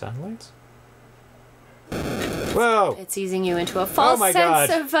level, just satellites? Whoa! It's easing you into a false my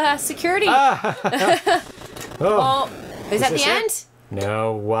sense God. of security. Oh, Oh, is that the this it? end?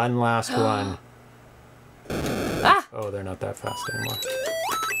 No, one last one. Ah! Oh, they're not that fast anymore. I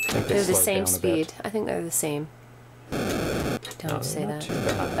think they They're the slowed same down a speed. bit. I think they're the same. Don't No, say they're not that. too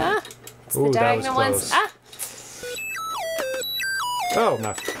bad. Ah! It's Ooh, the that was diagonal ones. close. Ah! Oh,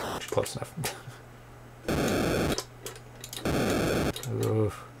 not close enough.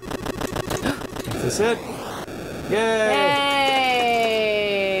 Oof. Is this it? Yay!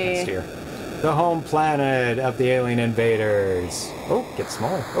 Yay! Next year. The home planet of the alien invaders. Oh, get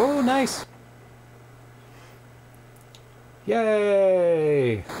smaller. Oh, nice.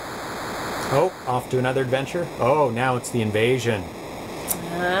 Yay! Oh, off to another adventure. Oh, now it's the invasion.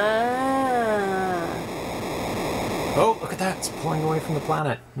 Ah. Oh, look at that. It's pulling away from the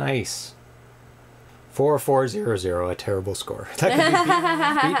planet. Nice. 4400, a terrible score. That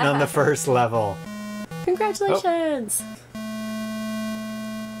could be beaten on the first level. Congratulations!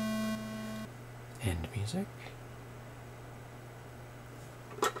 End music.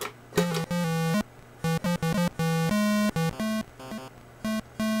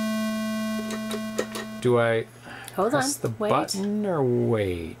 Do I Hold on. press the Wait. button or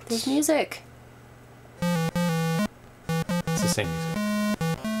wait? There's music. It's the same music.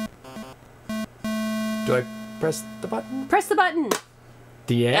 Do I press the button? Press the button.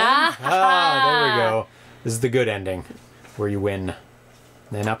 The end? Ah, there we go. This is the good ending, where you win.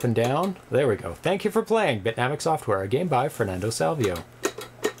 Then up and down. There we go. Thank you for playing Bitnamic Software, a game by Fernando Salvio.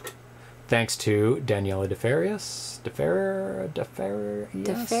 Thanks to Daniela DeFarius,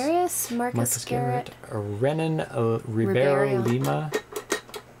 Defarius, Marcus Garrett, Renan Ribeiro Lima.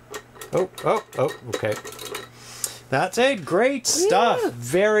 Oh, okay. That's it. Great stuff. Woo.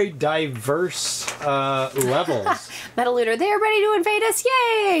 Very diverse levels. Metal Looter, they're ready to invade us.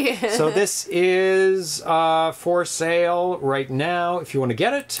 Yay! So this is for sale right now. If you want to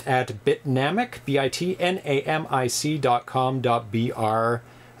get it at Bitnamic, bitnamic.com.br.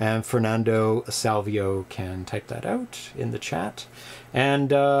 And Fernando Salvio can type that out in the chat. And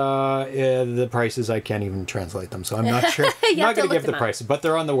the prices, I can't even translate them, so I'm not sure. I'm not going to give the prices, but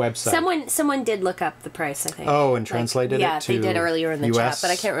they're on the website. Someone did look up the price, I think. Oh, and translated it to yeah, they did earlier in the US. chat,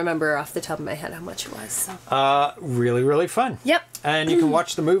 but I can't remember off the top of my head how much it was. So. Really, really fun. Yep. And you can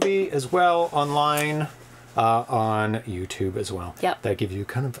watch the movie as well online on YouTube as well. Yep. That gives you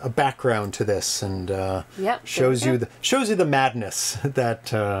kind of a background to this and Yep. shows you the madness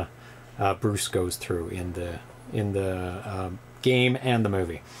that Bruce goes through in the game and the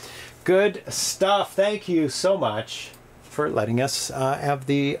movie. Good stuff. Thank you so much for letting us have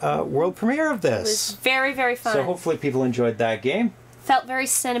the world premiere of this. It was very, very fun. So hopefully people enjoyed that game. Felt very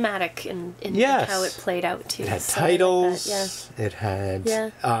cinematic in Yes. how it played out too. It had So I like titles. that, It had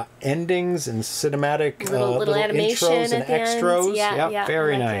Yeah. Endings and cinematic Little animation intros and at the end. extras. Yeah, yeah,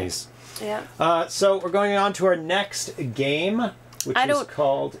 very I like nice. Yeah. So we're going on to our next game, which is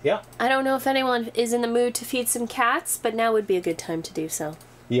called I don't know if anyone is in the mood to feed some cats, but now would be a good time to do so.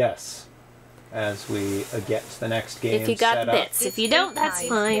 Yes. As we get to the next game. If you got set the up. bits. If you don't, that's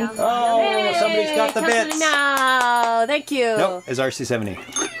fine. Oh, somebody's got the Hey, bits. No, thank you. Nope, it's RC70.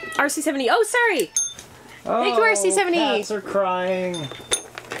 RC70. Oh, sorry. Thank you, RC70. Cats are crying.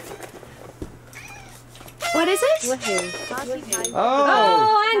 What is it? Oh,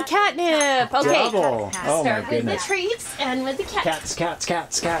 Oh, and catnip. Okay. double. Oh my Start with the goodness. treats and with the cats. Cats.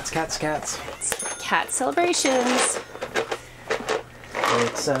 Cat celebrations.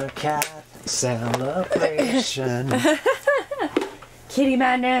 It's a cat celebration. Kitty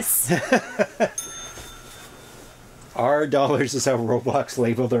madness. Our dollars is how Roblox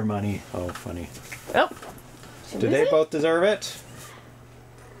label their money. Oh, funny. Oh. Do they both deserve it?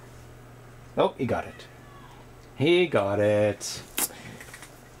 Oh, he got it. He got it.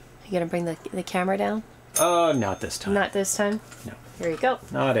 You gonna bring the camera down? Oh, not this time. Not this time? No. Here you go.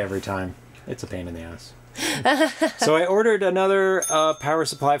 Not every time. It's a pain in the ass. So I ordered another power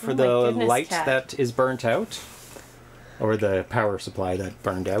supply for the goodness, light Cat. that is burnt out. Or the power supply that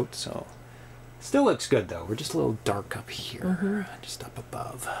burned out, so... Still looks good, though. We're just a little dark up here. Just up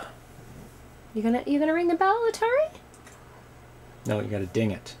above. You gonna ring the bell, Atari? No, you gotta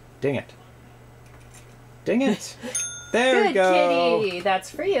ding it. Ding it. Ding it! There we Good go! kitty.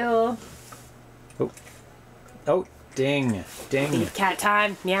 That's for you. Oh, ding. Ding. Cat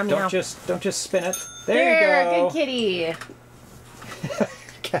time. Meow meow. Don't just spin it. There you go! Good kitty.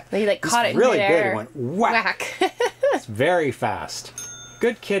 They caught it in really midair. good. It went whack. It's very fast.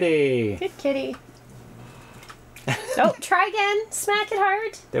 Good kitty. Good kitty. Oh, try again. Smack it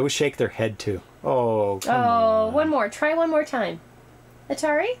hard. They always shake their head too. Oh, come on. One more. Try one more time.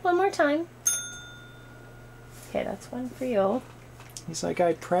 Atari, one more time. Okay, that's one for you. He's like,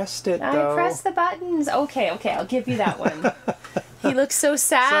 I pressed it though. I pressed the buttons. Okay, I'll give you that one. He looks so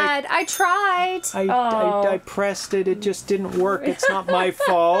sad. I tried. I pressed it. It just didn't work. It's not my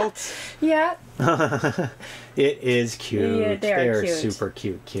fault. Yeah. It is cute. Yeah, they're cute. Super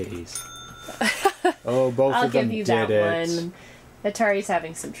cute kitties. Oh, both I'll of them give you did that it. one. Atari's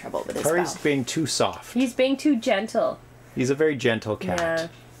having some trouble with his Atari's bell. being too soft. He's being too gentle. He's a very gentle cat.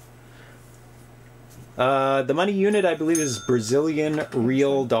 The money unit, I believe, is Brazilian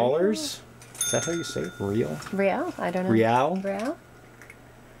real dollars. Is that how you say it? Real? Real? I don't know. Real? Real?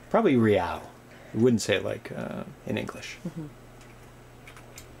 Probably real. You wouldn't say it like in English.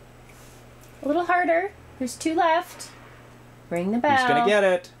 A little harder. There's two left. Ring the bell. Who's gonna get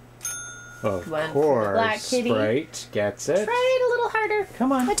it? Of One for the black course, kitty. Sprite gets it. Try it a little harder.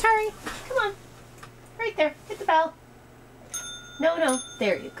 Come on. Atari, come on. Right there. Hit the bell. No.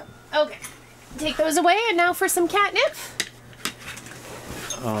 There you go. Okay. Take those away, and now for some catnip.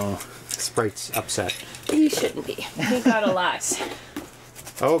 Oh, Sprite's upset. You shouldn't be. We got a lot.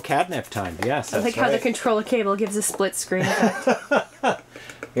 Oh, catnip time. Yes, I that's like how the controller cable gives a split screen effect.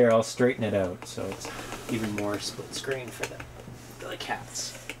 Here, I'll straighten it out so it's even more split screen for the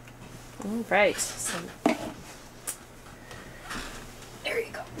cats. All right. So, there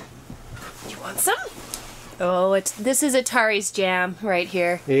you go. You want some? Oh, this is Atari's jam right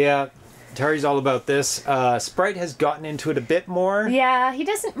here. Yeah, Atari's all about this. Sprite has gotten into it a bit more. Yeah, he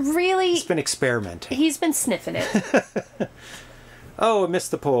doesn't really... He's been experimenting. He's been sniffing it. Oh, I missed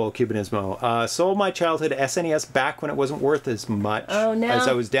the poll, Cubanismo. Sold my childhood SNES back when it wasn't worth as much. Oh, no. As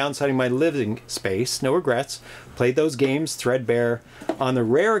I was downsizing my living space. No regrets. Played those games threadbare. On the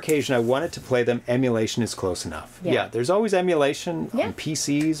rare occasion I wanted to play them, emulation is close enough. Yeah, there's always emulation on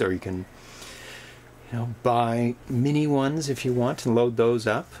PCs, or you can, buy mini ones if you want and load those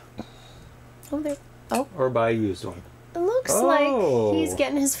up. Oh, there. Oh. Or buy a used one. It looks like he's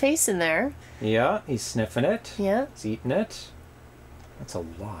getting his face in there. Yeah, he's sniffing it. Yeah. He's eating it. That's a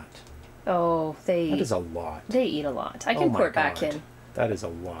lot. Oh, That is a lot. They eat a lot. I can pour it back in. That is a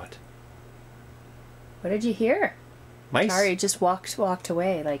lot. What did you hear? Mice? Sorry, just walked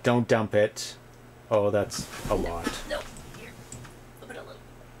away. Like, don't dump it. Oh, that's a lot. No. Here. A little.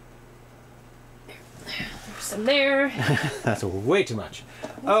 There. There's some there. That's way too much.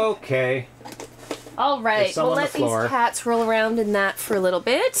 Okay. All right. There's some We'll on let the floor. these cats roll around in that for a little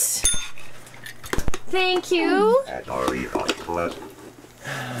bit. Thank you. Atari Hot Plus.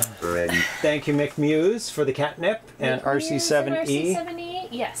 Ready. Thank you, McMuse, for the catnip, and RC7E RC7E,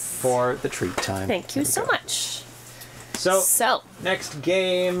 yes. for the treat time. Thank you so much. So, next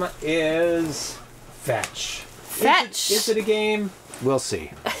game is Fetch. Fetch. Is it a game? We'll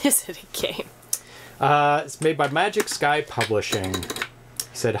see. Is it a game? It's made by Magic Sky Publishing.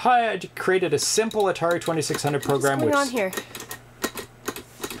 He said, "Hi, I created a simple Atari 2600 program." What's going on here?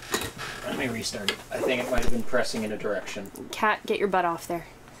 Let me restart it. I think it might have been pressing in a direction. Cat, get your butt off there.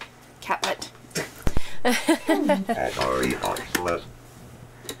 Cat butt. Atari obsolescence.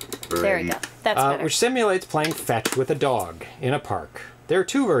 There we go. That's better. Which simulates playing fetch with a dog in a park. There are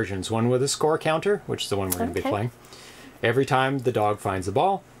two versions, one with a score counter, which is the one we're going to be playing, every time the dog finds the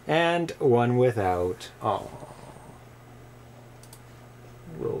ball, and one without. Oh.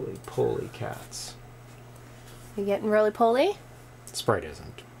 Roly-poly cats. You getting roly-poly? Sprite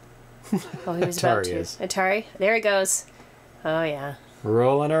isn't. Oh, he was about to. Is. Atari? There he goes. Oh, yeah.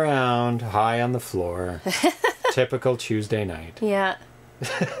 Rolling around, high on the floor. Typical Tuesday night. Yeah.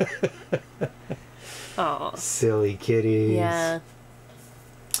 Oh. Silly kitties. Yeah.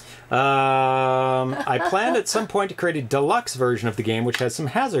 I planned at some point to create a deluxe version of the game which has some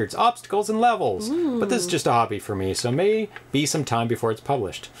hazards, obstacles, and levels. But this is just a hobby for me, so may be some time before it's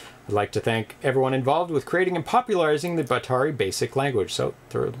published. I'd like to thank everyone involved with creating and popularizing the Atari basic language. So,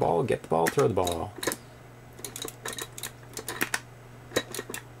 throw the ball, get the ball, throw the ball.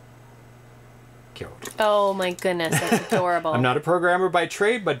 Oh my goodness, that's adorable. I'm not a programmer by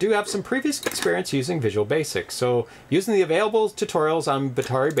trade, but do have some previous experience using Visual Basic. So, using the available tutorials on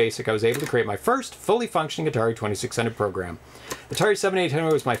Atari Basic, I was able to create my first fully functioning Atari 2600 program. Atari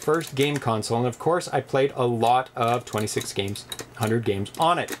 7800 was my first game console, and of course, I played a lot of 2600 games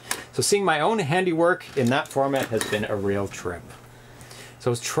on it. So, seeing my own handiwork in that format has been a real trip. So,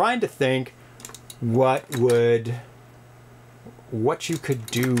 I was trying to think what you could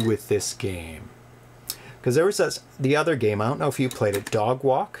do with this game. Because there was the other game, I don't know if you played it, Dog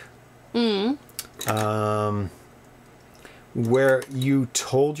Walk. Where you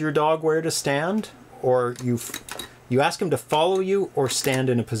told your dog where to stand, or you ask him to follow you or stand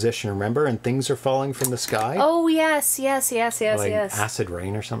in a position, remember? And things are falling from the sky. Oh, yes. Like acid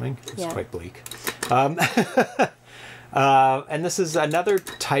rain or something. It's quite bleak. And this is another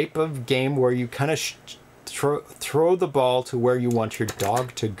type of game where you kind of throw the ball to where you want your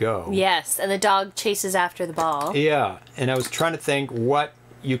dog to go. Yes, and the dog chases after the ball. Yeah, and I was trying to think what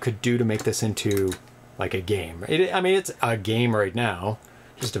you could do to make this into like a game. I mean, it's a game right now.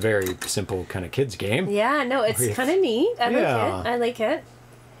 Just a very simple kind of kids game. Yeah, no, it's kind of neat. I like it.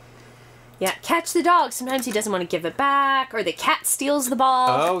 Yeah, catch the dog. Sometimes he doesn't want to give it back, or the cat steals the ball.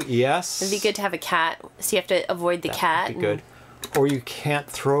 Oh, yes. It'd be good to have a cat, so you have to avoid the cat. That'd be good. Or you can't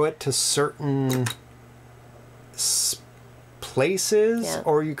throw it to certain places,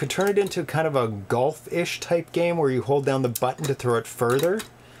 or you could turn it into kind of a golf-ish type game where you hold down the button to throw it further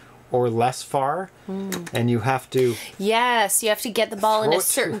or less far, and you have to... Yes, you have to get the ball in a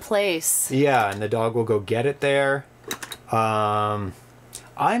certain place. Yeah, and the dog will go get it there. I'm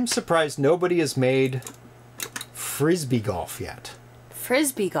surprised nobody has made Frisbee golf yet.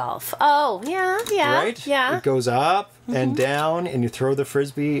 Frisbee golf. Oh, yeah. Right? Yeah. It goes up and down, and you throw the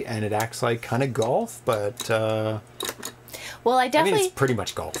Frisbee, and it acts like kind of golf, but... well, I mean, it's pretty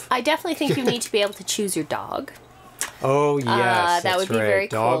much golf. I definitely think you need to be able to choose your dog. Oh, yes, that would be very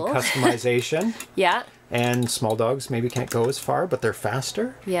dog cool. customization. Yeah. And small dogs maybe can't go as far, but they're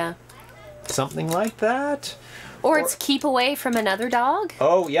faster. Yeah. Something like that. Or it's keep away from another dog.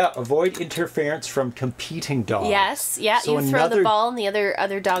 Oh, yeah. Avoid interference from competing dogs. Yes. Yeah. So you throw the ball and the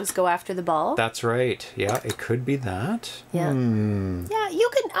other dogs go after the ball. That's right. Yeah, it could be that. Yeah. Yeah,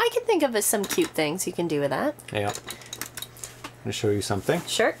 I can think of some cute things you can do with that. Yeah. I'm going to show you something.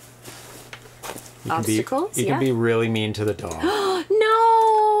 Sure. You can be really mean to the dog.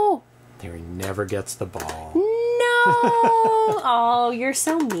 No! He never gets the ball. No! Oh, you're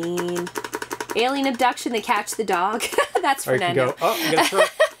so mean. Alien abduction, they catch the dog. That's Fernando. Or you can go, oh, I'm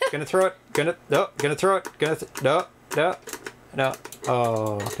gonna throw it. Gonna throw it. No.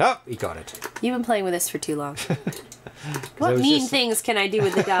 Oh, he got it. You've been playing with this for too long. What mean things can I do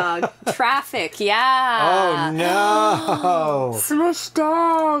with the dog? Traffic, yeah. Oh, no. Smush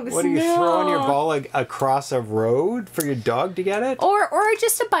dogs. What are you throwing your ball across a road for your dog to get it? Or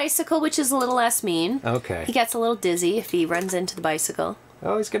just a bicycle, which is a little less mean. Okay. He gets a little dizzy if he runs into the bicycle.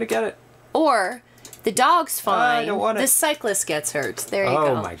 Oh, he's gonna get it. Or the dog's fine. I don't want it. The cyclist gets hurt. There you go.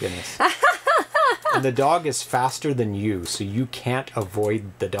 Oh my goodness. And the dog is faster than you, so you can't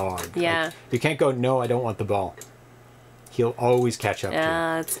avoid the dog. Yeah. Like, you can't go, no, I don't want the ball. He'll always catch up to you.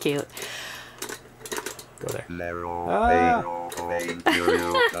 Yeah, that's cute. Go there.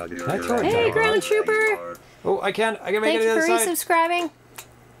 Hey, Ground Trooper! Oh, I can make it to the other side. Thank you for resubscribing.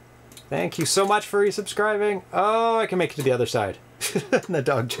 Thank you so much for resubscribing. Oh, I can make it to the other side. And the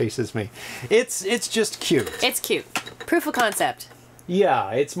dog chases me. It's just cute. It's cute. Proof of concept.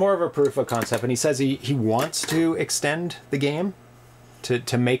 Yeah, it's more of a proof of concept, and he says he wants to extend the game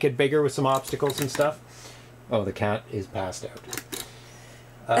to make it bigger with some obstacles and stuff. Oh, the cat is passed out.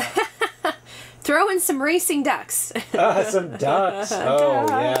 Throw in some racing ducks. Some ducks. Oh,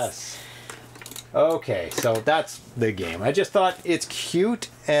 yes. Okay, so that's the game. I just thought it's cute,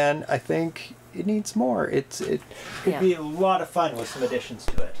 and I think it needs more. It could be a lot of fun with some additions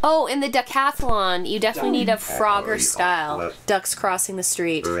to it. Oh, in the decathlon, you definitely need a Frogger style. Ducks crossing the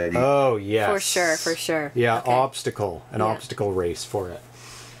street. Oh, yes. For sure, for sure. Yeah, okay. obstacle race for it.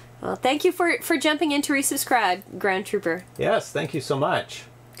 Well, thank you for jumping in to resubscribe, Ground Trooper. Yes, thank you so much.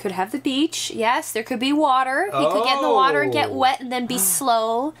 Could have the beach. Yes, there could be water. He could get in the water and get wet and then be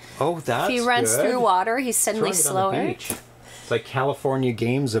slow. Oh, that's good. If he runs through water, he's suddenly slower. On the beach. It's like California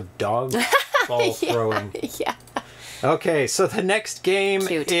games of dog ball throwing. Yeah. Okay, so the next game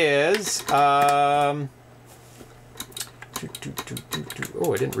is... Oh, I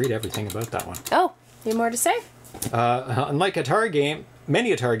didn't read everything about that one. Oh, any more to say? Unlike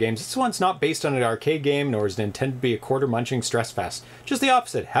many Atari games, this one's not based on an arcade game, nor is it intended to be a quarter-munching stress fest. Just the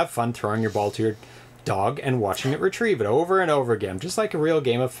opposite. Have fun throwing your ball to your dog and watching it retrieve it over and over again, just like a real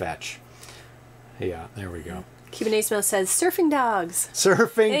game of fetch. Yeah, there we go. Cuban Ace says, surfing dogs.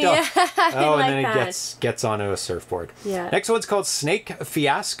 Surfing dogs. Yeah, oh, like and then that. it gets onto a surfboard. Yeah. Next one's called Snake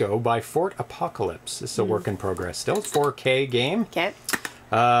Fiasco by Fort Apocalypse. This is a work in progress. Still, it's 4K game. Okay.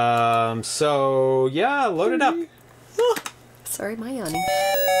 So, yeah, load it up. Sorry, my yawning.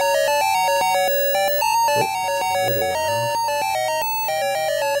 Oh, it's a little loud.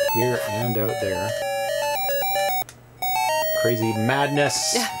 Here and out there. Crazy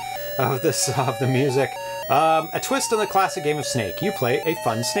madness of the music. A twist on the classic game of Snake. You play a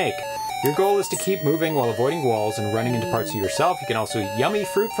fun snake. Your goal is to keep moving while avoiding walls and running into parts of yourself. You can also eat yummy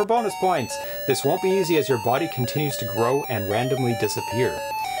fruit for bonus points. This won't be easy as your body continues to grow and randomly disappear.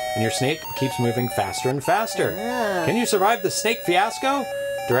 And your snake keeps moving faster and faster. Can you survive the Snake Fiasco?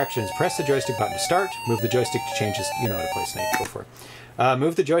 Directions. Press the joystick button to start. Move the joystick to change this. You know how to play Snake. Go for it.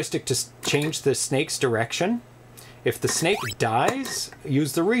 Move the joystick to change the snake's direction. If the snake dies,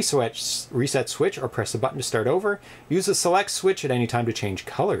 use the reset switch or press the button to start over. Use the select switch at any time to change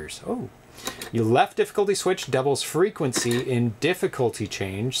colors. Oh. Your left difficulty switch doubles frequency in difficulty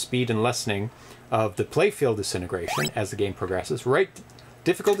change, speed and lessening of the playfield disintegration as the game progresses. Right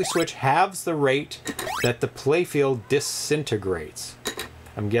difficulty switch halves the rate that the playfield disintegrates.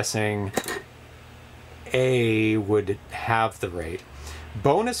 I'm guessing A would halve the rate.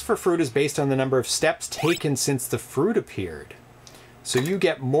 Bonus for fruit is based on the number of steps taken since the fruit appeared. So you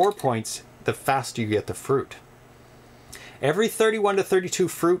get more points the faster you get the fruit. Every 31 to 32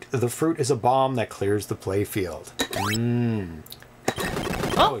 fruit, the fruit is a bomb that clears the playfield.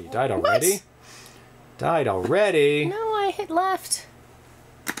 Oh, you died already? What? Died already. No, I hit left.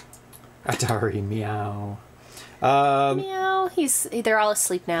 Atari, meow. Meow. They're all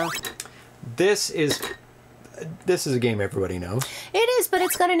asleep now. This is a game everybody knows. It is, but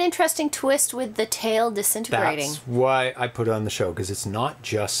it's got an interesting twist with the tail disintegrating. That's why I put it on the show, because it's not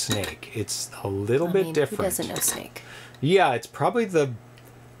just Snake. It's a little bit different. Who doesn't know Snake? Yeah, it's probably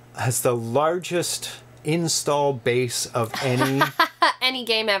has the largest install base of any any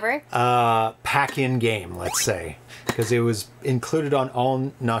game ever. Pack-in game, let's say, because it was included on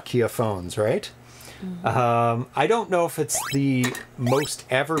all Nokia phones, right? I don't know if it's the most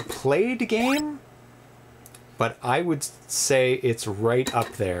ever played game, but I would say it's right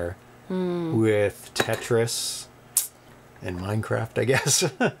up there with Tetris and Minecraft, I guess.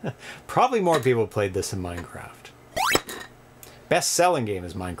 Probably more people played this than Minecraft. Best-selling game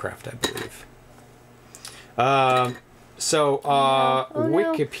is Minecraft, I believe.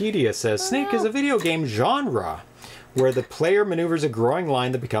 Wikipedia says, Snake is a video game genre where the player maneuvers a growing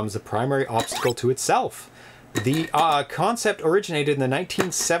line that becomes the primary obstacle to itself. The concept originated in the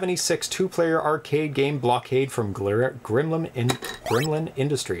 1976 two-player arcade game Blockade from Gremlin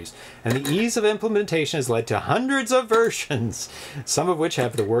Industries, and the ease of implementation has led to hundreds of versions, some of which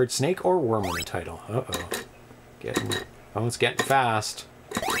have the word snake or worm in the title. Uh-oh. It's getting fast.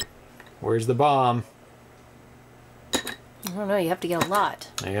 Where's the bomb? I don't know, you have to get a lot.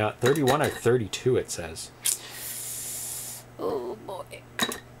 Yeah, 31 or 32 it says. Oh, boy.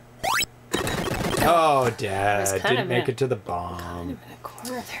 Oh, Dad, didn't make it to the bomb. Kind of in a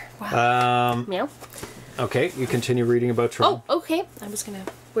corner there. Wow. Meow. Okay, you continue reading about Tron. Oh, okay. I was gonna.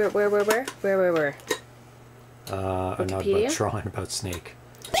 Where? Not about Tron, about Snake.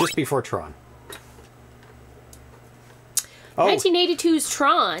 Just before Tron. 1982's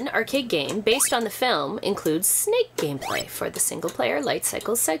Tron arcade game, based on the film, includes Snake gameplay for the single-player Light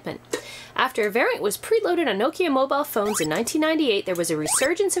Cycles segment. After a variant was preloaded on Nokia mobile phones in 1998, there was a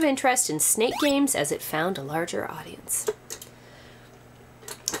resurgence of interest in Snake games as it found a larger audience.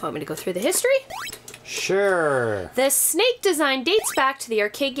 Want me to go through the history? Sure. The Snake design dates back to the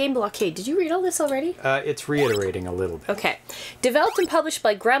arcade game Blockade. Did you read all this already? It's reiterating a little bit. Okay. Developed and published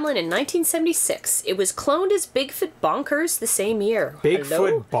by Gremlin in 1976. It was cloned as Bigfoot Bonkers the same year.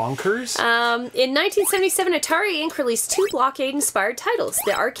 Bigfoot Bonkers? In 1977, Atari Inc. released 2 Blockade-inspired titles,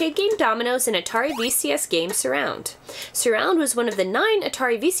 the arcade game Dominoes and Atari VCS game Surround. Surround was one of the 9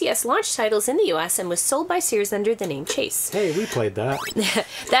 Atari VCS launch titles in the US and was sold by Sears under the name Chase. Hey, we played that.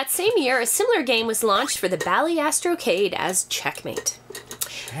 That same year, a similar game was launched for the Bally Astrocade as Checkmate.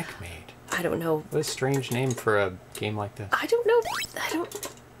 Checkmate? I don't know. What a strange name for a game like this. I don't know.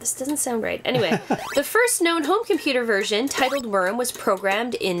 This doesn't sound right. Anyway, the first known home computer version, titled Worm, was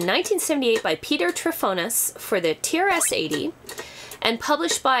programmed in 1978 by Peter Trifonis for the TRS-80 and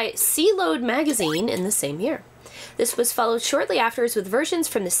published by C-Load magazine in the same year. This was followed shortly afterwards with versions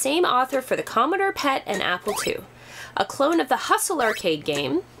from the same author for the Commodore PET and Apple II. A clone of the Hustle arcade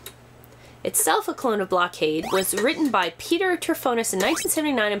game, itself a clone of Blockade, was written by Peter Trifonis in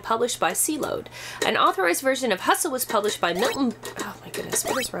 1979 and published by C-Load. An authorized version of Hustle was published by Milton... Oh my goodness,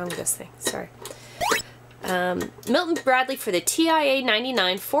 what is wrong with this thing? Sorry. Milton Bradley for the TIA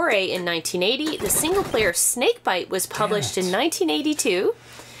 99 4A in 1980. The single-player Snakebite was published in 1982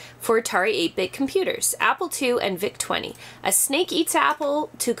 for Atari 8-bit computers, Apple II and VIC-20. A snake eats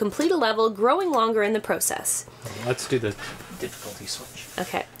apple to complete a level, growing longer in the process. Let's do the difficulty switch.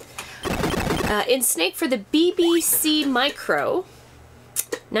 Okay. In Snake for the BBC Micro,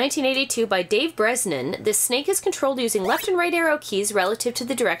 1982 by Dave Bresnan, the snake is controlled using left and right arrow keys relative to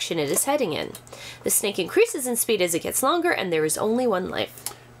the direction it is heading in. The snake increases in speed as it gets longer, and there is only 1 life.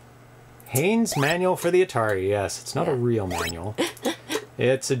 Haynes Manual for the Atari, yes. It's not a real manual.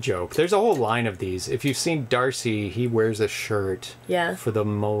 It's a joke. There's a whole line of these. If you've seen Darcy, he wears a shirt for the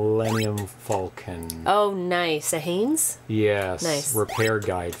Millennium Falcon. Oh, nice. A Haynes? Yes. Nice. Repair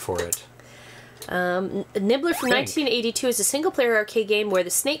guide for it. Nibbler from 1982 is a single-player arcade game where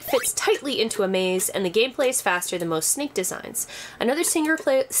the snake fits tightly into a maze and the gameplay is faster than most snake designs. Another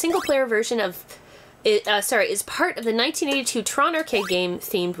single-player version of is part of the 1982 Tron arcade game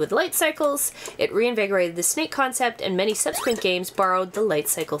themed with light cycles. It reinvigorated the snake concept, and many subsequent games borrowed the light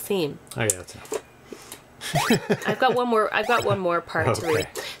cycle theme. Oh yeah, that's enough. I've got one more part to read.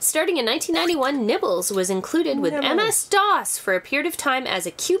 Starting in 1991, Nibbles was included with MS-DOS for a period of time as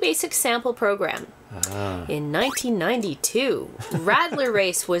a QBasic sample program. In 1992, Rattler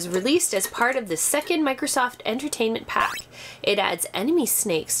Race was released as part of the second Microsoft Entertainment Pack. It adds enemy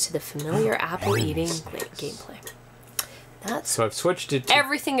snakes to the familiar apple-eating gameplay. So I've switched it to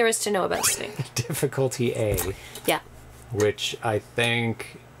everything there is to know about Snake. difficulty A. Yeah. Which I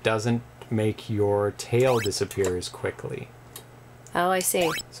think doesn't make your tail disappear as quickly. Oh, I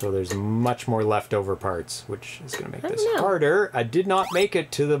see. So there's much more leftover parts, which is going to make this harder. I did not make it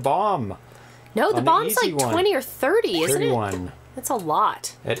to the bomb. No, the bomb's like 20 or 30, isn't it? 31. That's a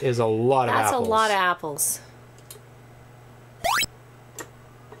lot. It is a lot of apples. That's a lot of apples.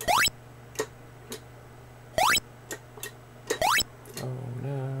 Oh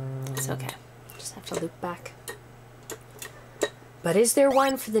no. It's okay. Just have to loop back. But is there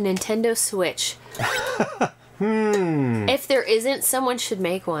one for the Nintendo Switch? If there isn't, someone should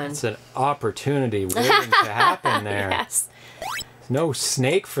make one. It's an opportunity waiting to happen there. Yes. No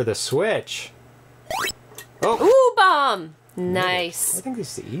Snake for the Switch. Oh. Ooh, bomb! Nice. I think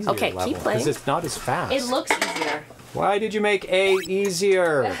this is the easier level. keep playing. Because it's not as fast. It looks easier. Why did you make A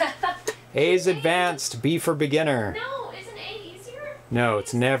easier? A is advanced, B for beginner. No, isn't A easier? No,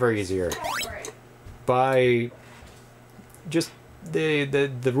 it's never easier. By just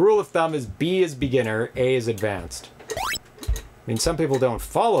the rule of thumb is B is beginner, A is advanced. I mean, some people don't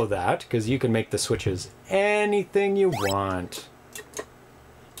follow that because you can make the switches anything you want.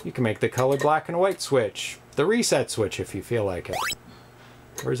 You can make the color black and white switch, the reset switch if you feel like it.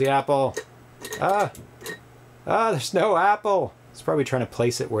 Where's the apple? There's no apple. It's probably trying to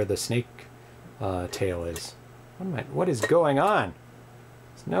place it where the snake tail is. What is going on?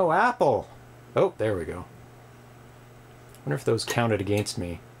 There's no apple. Oh, there we go. I wonder if those counted against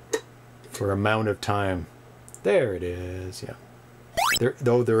me for amount of time. There it is, yeah.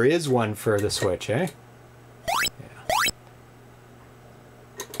 Though there is one for the Switch, eh? Yeah.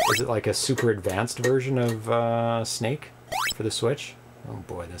 Is it like a super advanced version of Snake for the Switch? Oh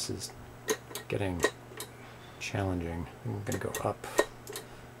boy, this is getting challenging. I'm gonna go up.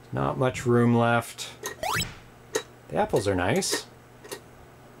 Not much room left. The apples are nice.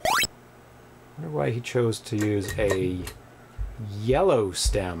 I wonder why he chose to use a yellow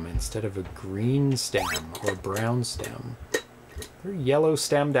stem instead of a green stem or brown stem. They're yellow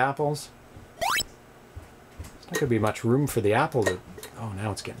stemmed apples. There's not going to be much room for the apple to... Oh,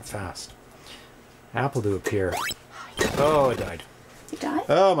 now it's getting fast. Apple to appear. Oh, it died. It died?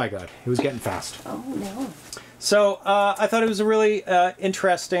 Oh my god, it was getting fast. Oh no. So, I thought it was a really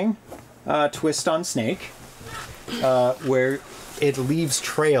interesting twist on Snake, where it leaves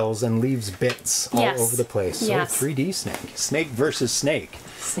trails and leaves bits all over the place. Yes. So 3D Snake. Snake versus Snake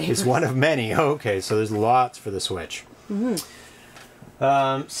is one of many. Okay, so there's lots for the Switch. Mm-hmm.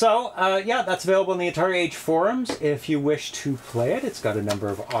 Yeah, that's available in the Atari Age forums if you wish to play it. It's got a number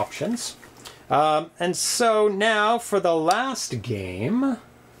of options. And so now for the last game,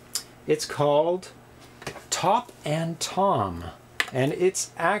 it's called Top and Tom. And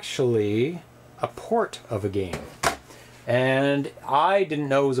it's actually a port of a game. And I didn't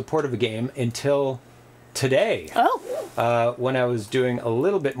know it was a port of a game until today. Oh. When I was doing a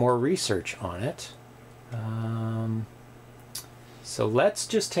little bit more research on it. So let's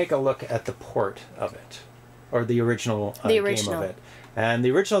just take a look at the port of it. Or the original, game of it. And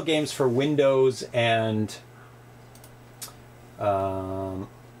the original game's for Windows and... oh,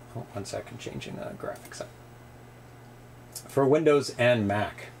 1 second, changing the graphics up. For Windows and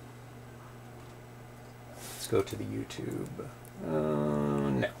Mac. Let's go to the YouTube.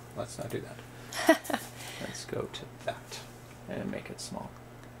 No, let's not do that. Let's go to that and make it small.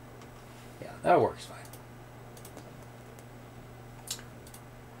 Yeah, that works fine.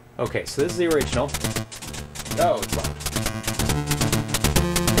 Okay, so this is the original. Oh, it's loud.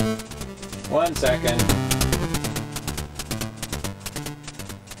 1 second.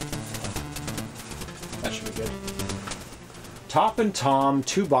 That should be good. Top and Tom,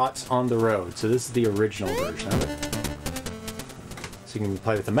 2 bots on the road. So this is the original version of it. So you can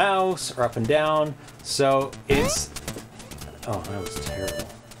play with the mouse or up and down. So it's... Oh, that was terrible.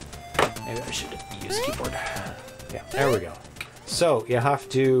 Maybe I should use keyboard. Yeah, there we go. So you have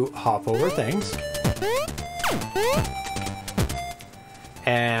to hop over things.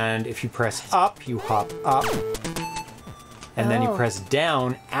 And if you press up, you hop up. And then you press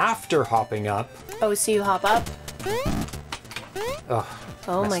down after hopping up. Oh, so you hop up?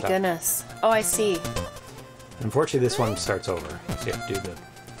 Oh my goodness. Oh, I see. Unfortunately, this one starts over. So you have to do the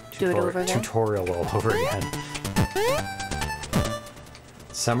tutorial all over again.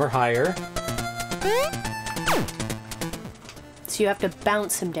 Some are higher. So you have to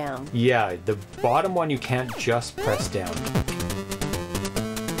bounce him down. Yeah, the bottom one you can't just press down.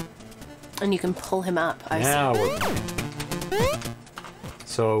 And you can pull him up. Now we're playing.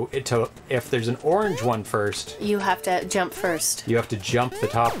 So if there's an orange one first... You have to jump first. You have to jump the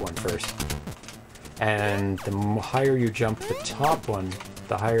top one first. And the higher you jump the top one,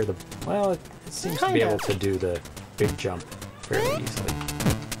 the higher the... Well, it seems to be able to do the big jump fairly easily.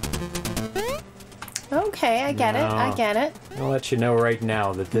 Okay, I get it. I get it. I'll let you know right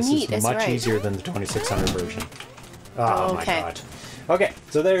now that this is much easier than the 2600 version. Oh my god. Okay,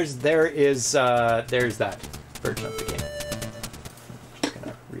 so there's that version of the game. I'm just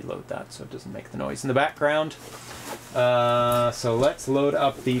gonna reload that so it doesn't make the noise in the background. So let's load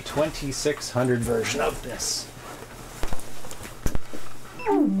up the 2600 version of this.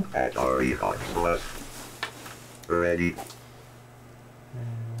 Atari Plus. Ready.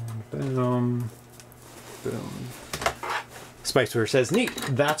 And boom. Boom. Spiceweaver says, neat.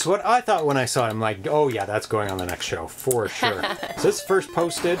 That's what I thought when I saw it. I'm like, oh yeah, that's going on the next show for sure. So this first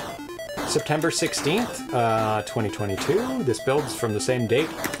posted September 16th, 2022. This build's from the same date.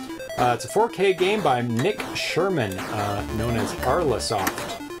 It's a 4K game by Nick Sherman, known as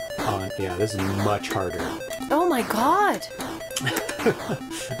Arlasoft. Yeah, this is much harder. Oh my god!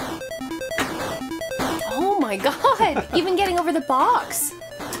 Oh my god! Even getting over the box!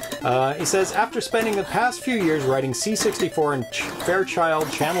 He says, after spending the past few years writing C64 and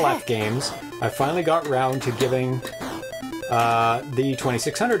Fairchild Channel F games, I finally got round to giving the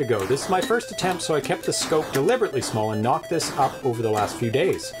 2600 a go. This is my first attempt, so I kept the scope deliberately small and knocked this up over the last few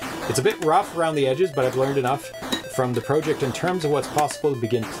days. It's a bit rough around the edges, but I've learned enough from the project in terms of what's possible to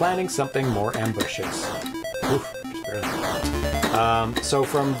begin planning something more ambitious. Oof, just barely. So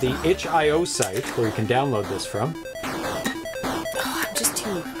from the itch.io site, where you can download this from... Oh, I'm just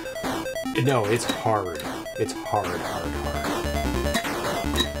too... No, it's hard. It's hard.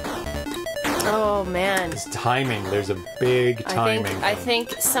 Oh man. It's timing. There's a big timing. I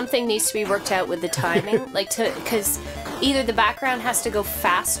think something needs to be worked out with the timing, because either the background has to go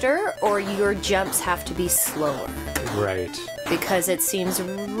faster or your jumps have to be slower. Right. Because it seems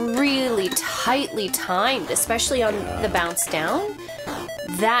really tightly timed, especially on the bounce down.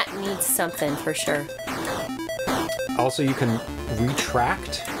 That needs something for sure. Also, you can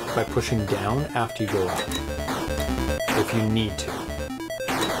retract by pushing down after you go up, if you need to.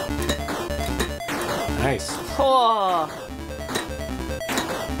 Nice.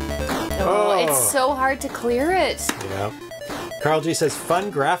 Oh, it's so hard to clear it. Yeah. Carl G says,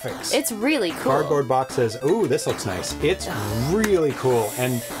 fun graphics. It's really cool. Cardboard Box says, ooh, this looks nice. It's really cool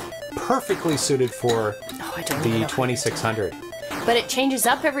and perfectly suited for the 2600. But it changes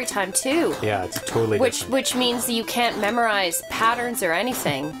up every time too. Yeah, it's totally different. Which means that you can't memorize patterns or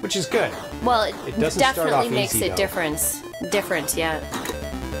anything. Which is good. Well, it doesn't definitely start off makes easy, it though. different, yeah.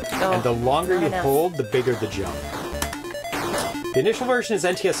 Oh, And the longer you enough. hold, the bigger the jump. The initial version is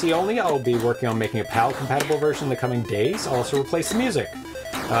NTSC only. I'll be working on making a PAL-compatible version in the coming days. I'll also replace the music,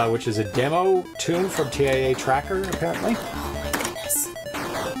 which is a demo tune from TIA Tracker, apparently. Oh my goodness.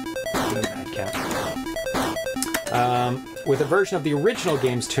 With a version of the original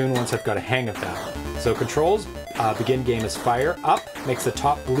game's tune once I've got a hang of that. So controls, begin game is fire, up makes the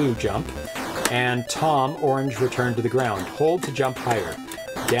top blue jump, and Tom, orange, return to the ground. Hold to jump higher.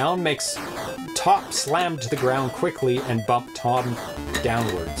 Down makes top slam to the ground quickly and bump Tom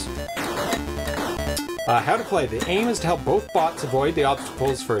downwards. How to play. The aim is to help both bots avoid the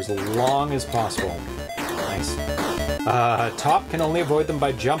obstacles for as long as possible. Nice. Top can only avoid them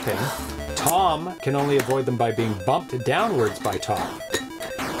by jumping. Tom can only avoid them by being bumped downwards by Top.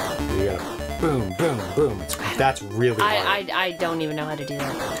 You gotta boom, boom, boom. That's really hard. I don't even know how to do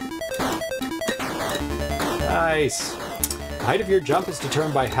that. Nice. The height of your jump is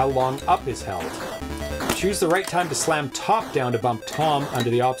determined by how long up is held. Choose the right time to slam Top down to bump Tom under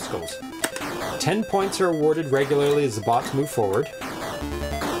the obstacles. 10 points are awarded regularly as the bots move forward.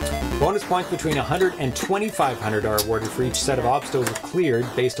 Bonus points between 100 and 2,500 are awarded for each set of obstacles cleared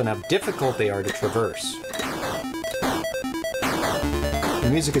based on how difficult they are to traverse. The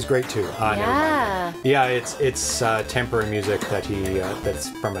music is great too. Yeah. Yeah, it's temporary music that that's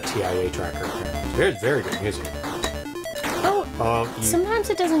from a TIA tracker. It's very good music. Oh, sometimes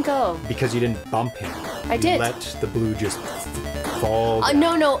it doesn't go. Because you didn't bump him. I did. You let the blue just fall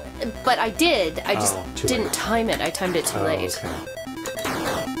down. No, but I did. I just too didn't late. time it. I timed it too late. Okay.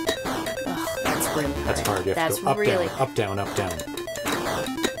 Oh, that's really hard. That's hard. You have to go up, down, up, down.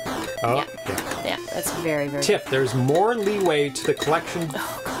 Oh, yeah, that's very, very Tip, there's more leeway to the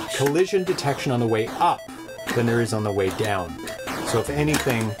collision detection on the way up than there is on the way down. So if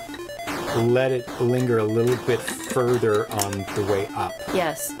anything, let it linger a little bit further on the way up.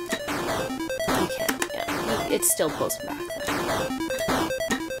 Yes. You can, yeah. It still pulls him back, though.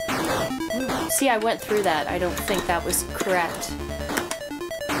 See, I went through that. I don't think that was correct.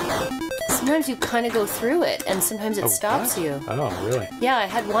 Sometimes you kind of go through it, and sometimes it stops you. Oh, really? Yeah, I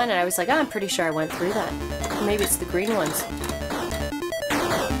had one, and I was like, I'm pretty sure I went through that. Maybe it's the green ones.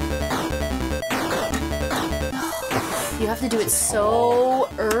 You have to do it so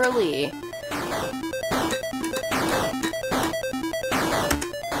early.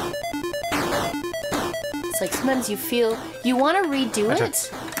 It's like sometimes you feel you want to redo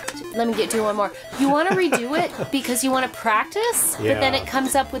it. Let me do one more. You want to redo it because you want to practice, but then it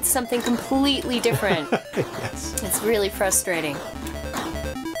comes up with something completely different. Yes. It's really frustrating.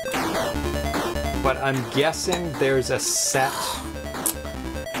 But I'm guessing there's a set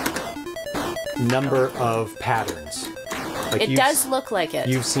number of patterns. Like It does look like it.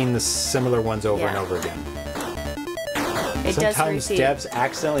 You've seen the similar ones over and over again. It Sometimes devs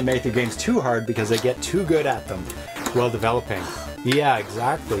accidentally make their games too hard because they get too good at them while developing. Yeah,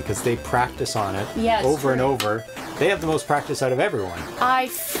 exactly, because they practice on it over and over. They have the most practice out of everyone. I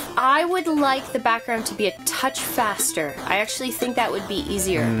would like the background to be a touch faster. I actually think that would be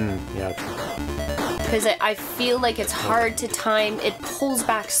easier. Yeah. Because I feel like it's hard to time. It pulls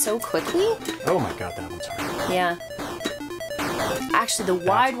back so quickly. Oh my god, that one's hard. Yeah. Actually, the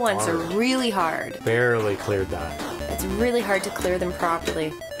wide ones are really hard. Barely cleared that. It's really hard to clear them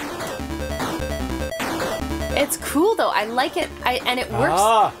properly. It's cool though. I like it. And it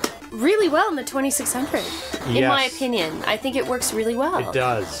works really well in the 2600. In my opinion, I think it works really well. It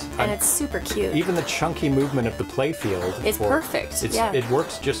does. And it's super cute. Even the chunky movement of the playfield. It's perfect. It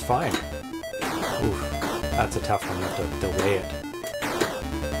works just fine. Oof, that's a tough one. You have to delay it.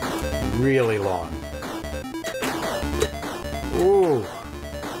 Really long. Ooh.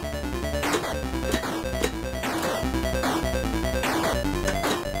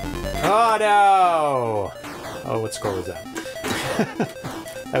 Oh no! Oh, what score was that?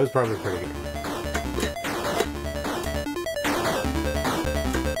 That was probably pretty good.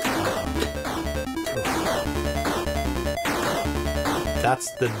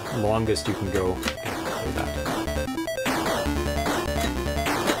 That's the longest you can go. Like that.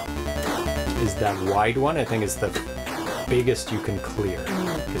 Is that wide one? I think it's the biggest you can clear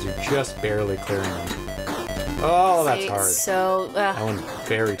because you're just barely clearing them. Oh, that's hard. So that one's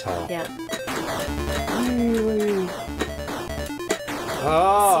very tall. Yeah.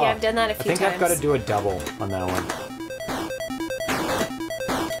 Oh. See, I've done that a few times. I think I've got to do a double on that one.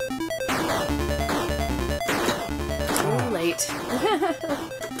 Too late.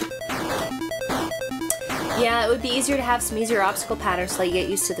 Yeah, it would be easier to have some easier obstacle patterns so you get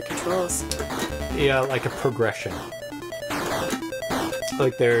used to the controls. Yeah, like a progression.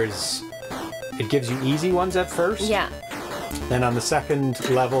 Like there's... It gives you easy ones at first. Yeah. Then on the second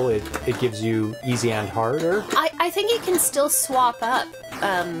level, it gives you easy and harder. I think it can still swap up.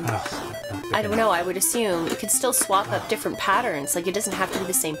 I don't know, I would assume. You could still swap up different patterns. Like, it doesn't have to be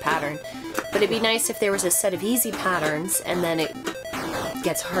the same pattern. But it'd be nice if there was a set of easy patterns, and then it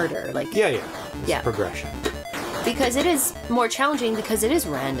gets harder. Like, yeah. It's progression. Because it is more challenging because it is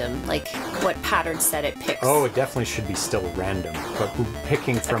random, like, what pattern set it picks. Oh, it definitely should be still random, but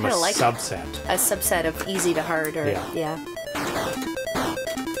picking from a subset. A subset of easy to hard, or... Yeah.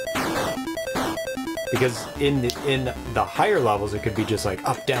 Because in the higher levels, it could be just like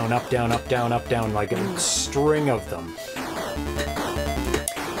up, down, up, down, up, down, up, down, like a string of them.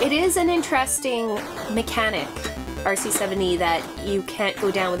 It is an interesting mechanic, RC7E, that you can't go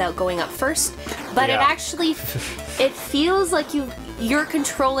down without going up first, but it actually, it feels like you're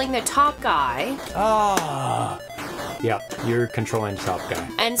controlling the top guy. Yeah, you're controlling the top guy.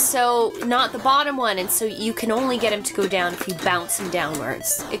 And so, not the bottom one, and so you can only get him to go down if you bounce him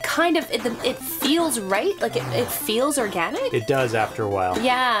downwards. It kind of, it feels right, like it feels organic. It does after a while.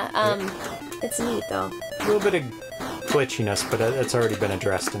 Yeah, it's neat though. A little bit of glitchiness, but it's already been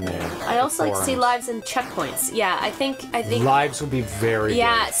addressed in there. I also like to see lives and checkpoints. Yeah, I think lives would be very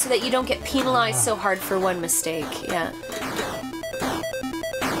good. So that you don't get penalized so hard for one mistake. Yeah.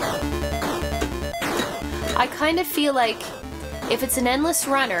 I kind of feel like if it's an endless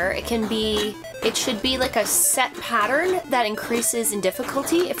runner, it should be like a set pattern that increases in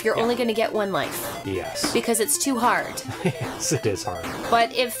difficulty if you're only going to get one life. Yes. Because it's too hard. Yes, it is hard.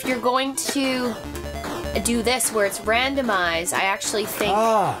 But if you're going to do this where it's randomized, I actually think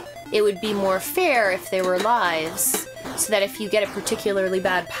it would be more fair if there were lives, so that if you get a particularly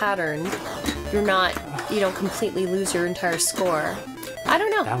bad pattern, you don't completely lose your entire score. I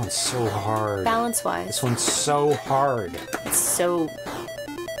don't know. That one's so hard. Balance-wise. This one's so hard. It's so...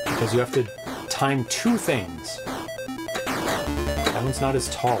 Because you have to time two things. That one's not as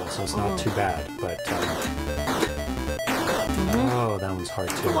tall, so it's not too bad, but... Oh, that one's hard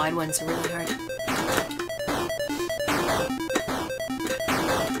too. The wide ones are really hard.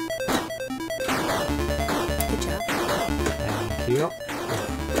 Good job. Thank you.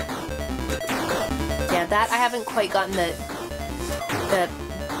 Yeah, that I haven't quite gotten the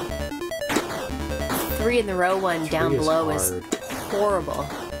 3 in the row one down below is horrible.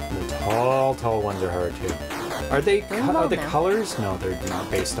 The tall ones are hard too. Are they the colors? No, they're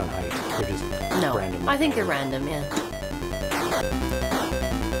not based on height. They're just random. I think they're random, yeah.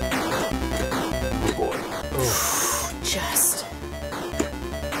 Oh boy. Oh. Just.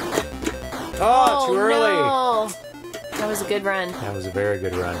 Oh, too early. No. That was a good run. That was a very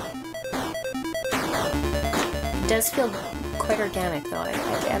good run. It does feel quite organic though.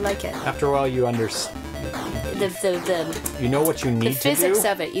 I like it. After a while, you understand. You know what you need to do. The physics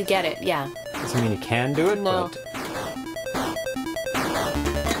of it, you get it. Yeah. Doesn't mean you can do it. No. But...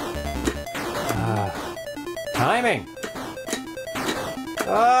 timing.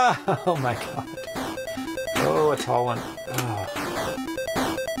 Oh my god. Oh, a tall one.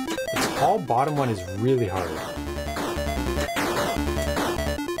 The tall bottom one is really hard.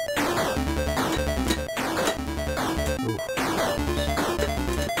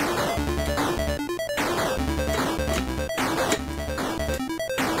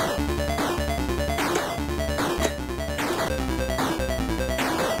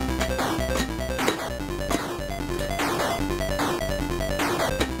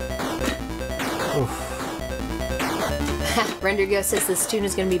 Rendergo says this tune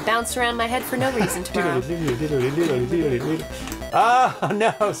is going to be bounced around my head for no reason tomorrow. Oh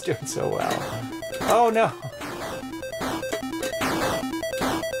no, it's doing so well. Oh no.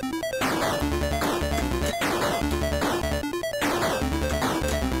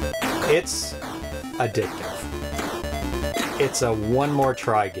 It's addictive. It's a one more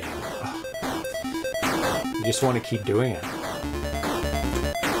try game. You just want to keep doing it.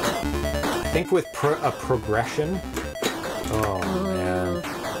 I think with a progression... Oh, man.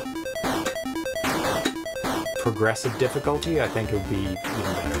 progressive difficulty, I think it would be even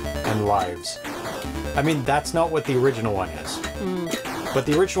better. And lives. I mean, that's not what the original one is. But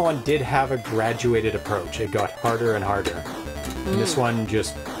the original one did have a graduated approach. It got harder and harder. And this one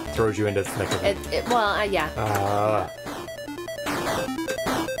just throws you into the thick of it. Yeah.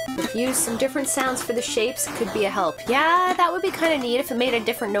 If you use some different sounds for the shapes, it could be a help. Yeah, that would be kind of neat if it made a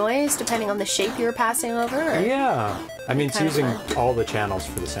different noise depending on the shape you were passing over. Yeah. I mean, it's using all the channels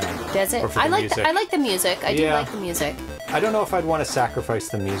for the sound. Does it? I like the music. I do like the music. I don't know if I'd want to sacrifice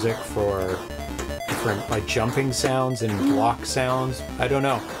the music for different, like, jumping sounds and block sounds. I don't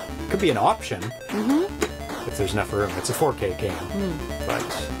know. Could be an option. If there's enough room. It's a 4K game. But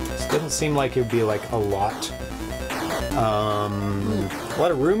it doesn't seem like it would be, like, a lot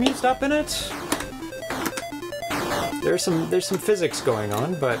of room used up in it. There's some physics going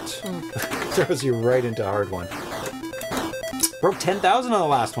on, but throws you right into a hard one. Broke 10,000 on the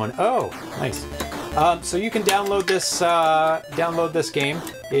last one. Oh, nice. So you can download this game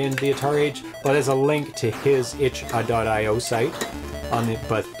in the Atari Age. Well, there's a link to his itch.io site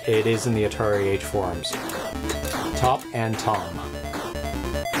but it is in the Atari Age forums. Top and Tom.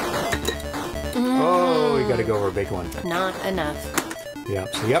 Oh, you gotta go over a big one. Not enough. Yeah,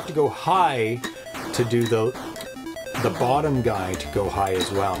 so you have to go high to do the bottom guy to go high as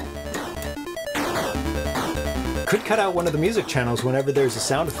well. Could cut out one of the music channels whenever there's a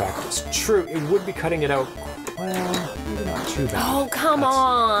sound effect. It's true, it would be cutting it out. Well, maybe not too bad. Oh, come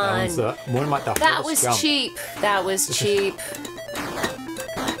on! That was cheap. That was cheap.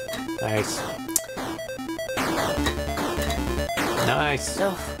 Nice. Nice.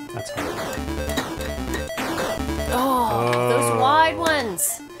 Oh. That's hard. Oh, those wide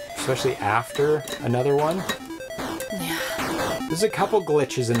ones. Especially after another one. Yeah. There's a couple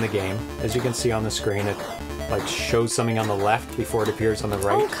glitches in the game. As you can see on the screen, it like shows something on the left before it appears on the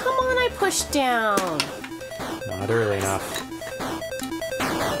right. Oh, come on, I pushed down. Not early enough.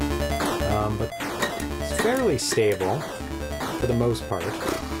 But it's fairly stable for the most part.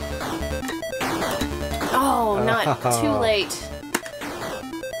 Oh, not too late.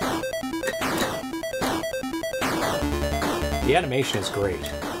 The animation is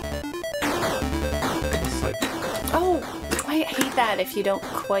great. It's like... Oh, I hate that if you don't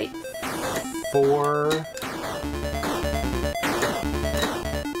quite... 4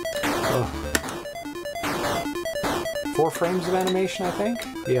 frames of animation, I think?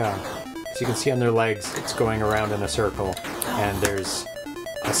 Yeah. So you can see on their legs, it's going around in a circle, and there's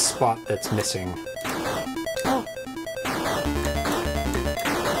a spot that's missing. Oh.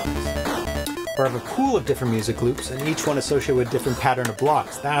 Or have a pool of different music loops, and each one associated with a different pattern of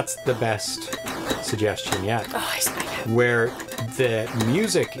blocks. That's the best suggestion yet. Oh, I have. Where the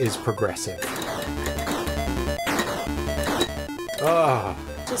music is progressive. Oh,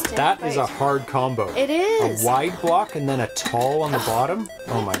 that is a hard combo. It is. A wide block and then a tall on the bottom.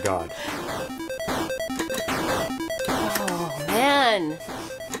 Oh my god. Oh man.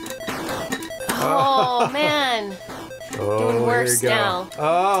 Oh man. Oh, doing worse now.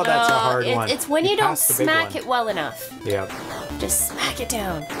 Oh, that's a hard one. It's when you don't smack it well enough. Yeah. Just smack it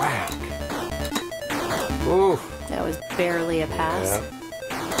down. Whack. Ooh. That was barely a pass. Yeah.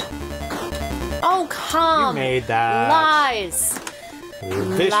 Oh, come. You made that. Lies.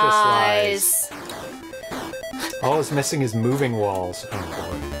 Vicious lies. All it's missing is moving walls. Oh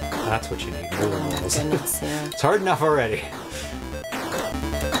boy. That's what you need, moving walls. Goodness, yeah. It's hard enough already.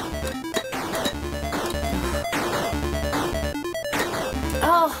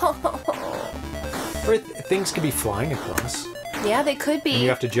 Oh. Or things could be flying across. Yeah, they could be. And you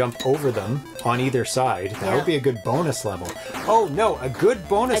have to jump over them on either side. That would be a good bonus level. Oh no, a good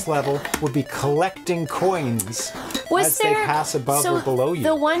bonus level would be collecting coins as they pass above or below you.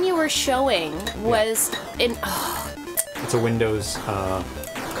 The one you were showing was in... It's a Windows...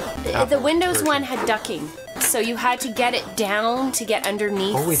 the Windows version. One had ducking. So you had to get it down to get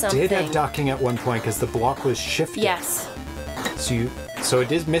underneath something. Oh, it did have ducking at one point because the block was shifted. Yes. So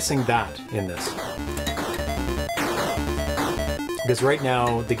it is missing that in this. Because right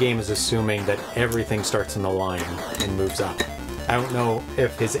now, the game is assuming that everything starts in the line and moves up. I don't know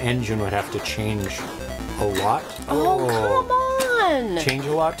if his engine would have to change a lot. Oh, come on! Change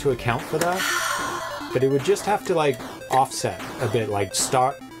a lot to account for that. But it would just have to, like, offset a bit. Like,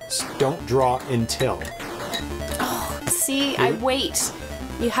 don't draw until. Oh, see, I wait.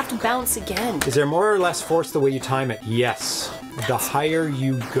 You have to bounce again. Is there more or less force the way you time it? Yes. The higher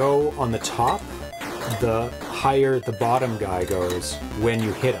you go on the top, the higher the bottom guy goes when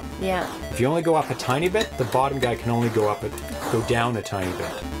you hit him. Yeah. If you only go up a tiny bit, the bottom guy can only go down a tiny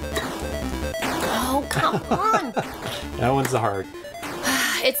bit. Oh, come on! That one's the hard.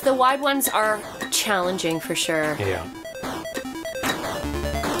 It's the wide ones are challenging for sure. Yeah.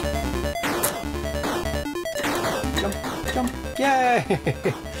 Jump, jump. Yay!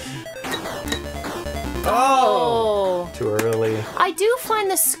 Oh! Too early. I do find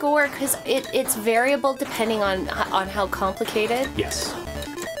the score, because it's variable depending on how complicated. Yes.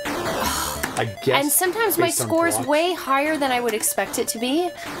 I guess. And sometimes my score is way higher than I would expect it to be.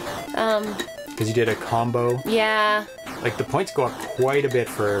 Because you did a combo. Yeah. Like, the points go up quite a bit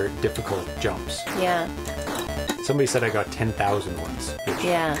for difficult jumps. Yeah. Somebody said I got 10,000 once.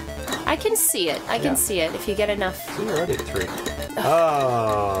 Yeah. I can see it. I can see it if you get enough. So you're already at 3.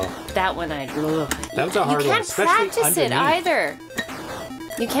 Oh. That one That was a hard one. You can't practice it either.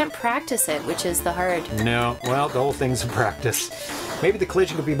 You can't practice it, which is the hard. No. Well, the whole thing's a practice. Maybe the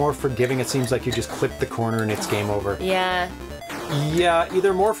collision could be more forgiving. It seems like you just clip the corner and it's game over. Yeah. Yeah,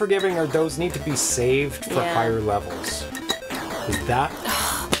 either more forgiving or those need to be saved for higher levels. Is that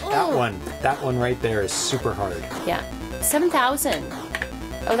one right there is super hard. Yeah. 7,000.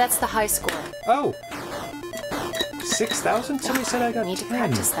 Oh, that's the high score. Oh. 6,000? Somebody said I got 10. Need to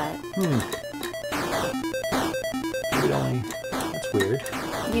practice that. That's weird.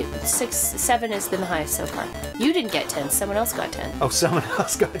 7 has been the highest so far. You didn't get 10. Someone else got 10. Oh, someone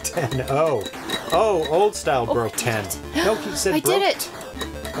else got 10. Oh. Oh, old style broke 10. No, he said I broke. did it.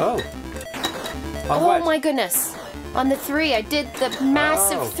 Oh. On what? My goodness. On the 3. I did the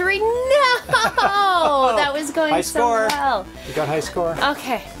massive 3. No! That was going high so score. well. You got high score?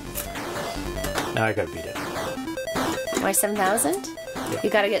 Okay. Now I gotta beat it. My 7,000? Yeah. You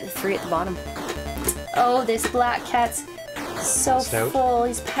gotta get the 3 at the bottom. Oh, this black cat's so full.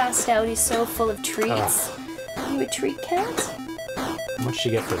 He's passed out. He's so full of treats. Are you a treat cat? How much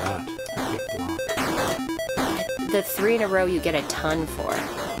did you get for that? The 3 in a row you get a ton for.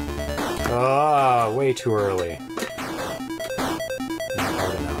 Oh, way too early. Not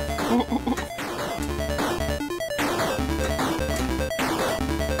hard enough.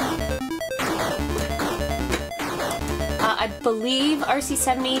 I believe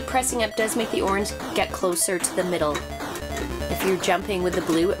RC70 pressing up does make the orange get closer to the middle. If you're jumping with the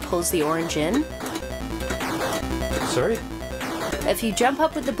blue, it pulls the orange in. Sorry? If you jump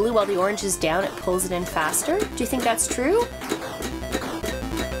up with the blue while the orange is down, it pulls it in faster. Do you think that's true?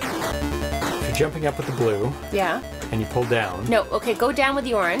 If you're jumping up with the blue. Yeah. And you pull down. No, okay, go down with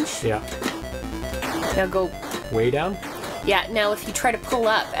the orange. Yeah. Now go... Way down? Yeah, now if you try to pull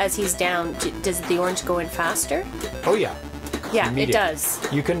up as he's down, does the orange go in faster? Oh, yeah. Yeah, it does.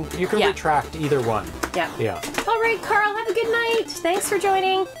 You can retract either one. Yeah. Yeah. All right, Carl, have a good night. Thanks for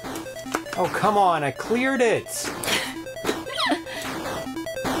joining. Oh, come on, I cleared it.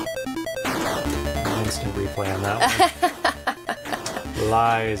 Instant replay on that one.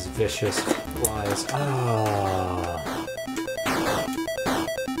 Lies, vicious lies. Ah.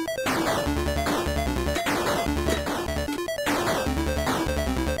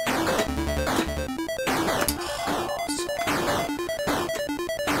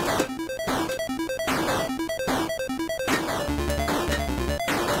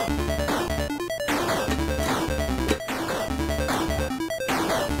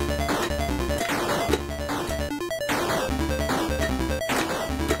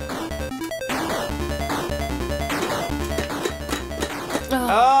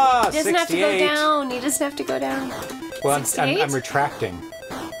 He doesn't have to go down. He doesn't have to go down. Well, I'm retracting.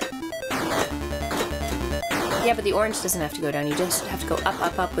 Yeah, but the orange doesn't have to go down. You just have to go up,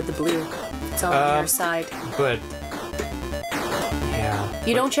 up, up with the blue. It's all on your side. But, yeah.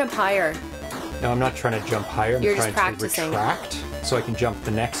 You don't jump higher. No, I'm not trying to jump higher. I'm You're trying just practicing. to retract so I can jump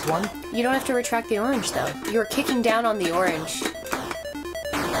the next one. You don't have to retract the orange, though. You were kicking down on the orange.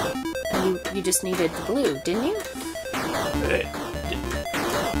 And you just needed the blue, didn't you?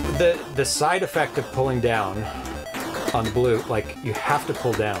 The side effect of pulling down on blue, like, you have to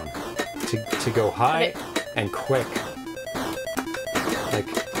pull down to go high and quick. Like,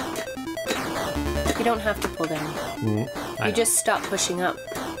 you don't have to pull down. You just stop pushing up.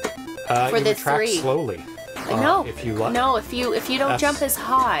 For the retract 3. slowly. No. If you like. No, if you don't jump as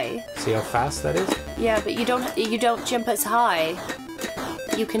high. See how fast that is? Yeah, but you don't jump as high.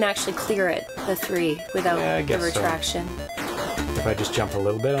 You can actually clear it, the 3, without the retraction. So. If I just jump a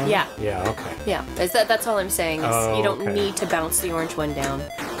little bit on it? Yeah, okay. Yeah, that's all I'm saying. Is you don't need to bounce the orange one down.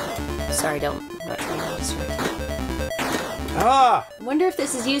 Sorry, I'm not trying to distract you. Ah! I wonder if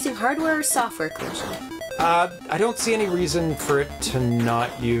this is using hardware or software collision. I don't see any reason for it to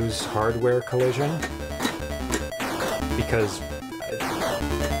not use hardware collision. Because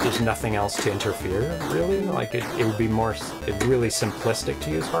there's nothing else to interfere, really. Like, it would be more really simplistic to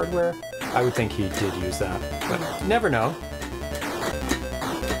use hardware. I would think he did use that, but never know.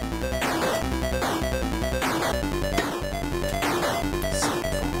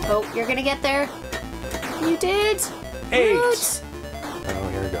 Oh, you're gonna get there. You did. 8. What? Oh,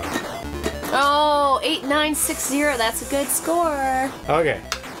 here we go. Oh, 8960. That's a good score. Okay.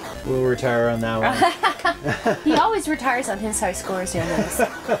 We'll retire on that one. He always retires on his high scores, you know.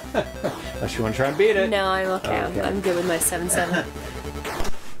 Unless you want to try and beat it. No, I'm okay. I'm good with my 7-7.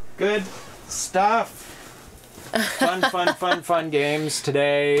 Good stuff. Fun games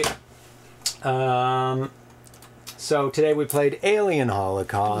today. So today we played Alien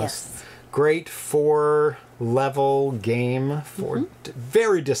Holocaust. Yes. Great 4-level game. 4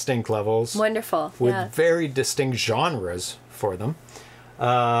 very distinct levels. Wonderful. With very distinct genres for them.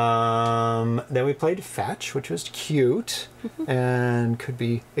 Then we played Fetch, which was cute and could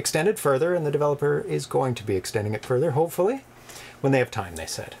be extended further, and the developer is going to be extending it further, hopefully, when they have time, they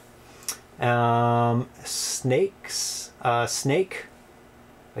said. Snakes. Snake.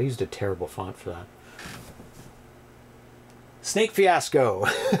 I used a terrible font for that. Snake Fiasco.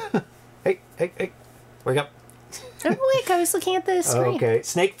 Hey, wake up. I'm awake. I was looking at the screen. Okay,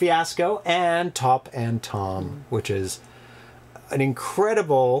 Snake Fiasco and Top and Tom, which is an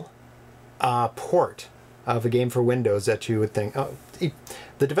incredible port of a game for Windows that you would think, oh,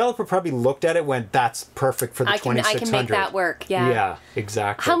 the developer probably looked at it and went, that's perfect for the 2600. I can make that work, yeah. Yeah,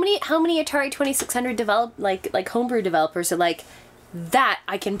 exactly. How many Atari 2600 like homebrew developers are like, that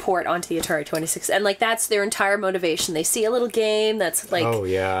I can port onto the Atari 2600, and like that's their entire motivation. They see a little game that's like,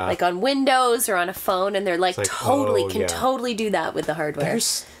 like on Windows or on a phone, and they're like, totally do that with the hardware.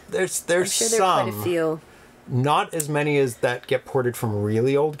 There's I'm sure some, there are quite a few. Not as many as that get ported from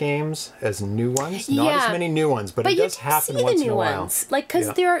really old games as new ones. Not as many new ones, but it does happen once in a while. Like,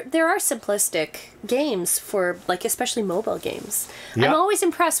 because there are simplistic games for, like, especially mobile games. Yeah. I'm always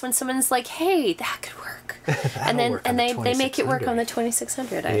impressed when someone's like, hey, that could work. And then they make it work on the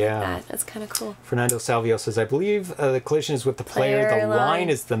 2600. I like that. That's kind of cool. Fernando Salvio says, I believe the collision is with the player. The line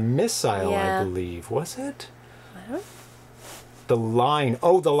is the missile, I believe. Was it? I don't know. The line.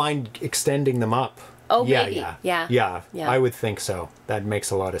 Oh, the line extending them up. Oh, maybe. Yeah. I would think so. That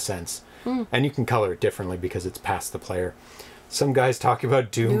makes a lot of sense. And you can color it differently because it's past the player. Some guys talk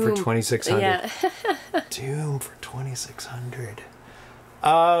about Doom for 2600. Yeah. Doom for 2600.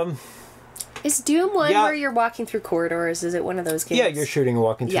 Is Doom one where you're walking through corridors? Is it one of those games? Yeah, you're shooting and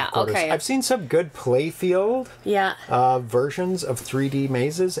walking through corridors. Okay. I've seen some good playfield versions of 3D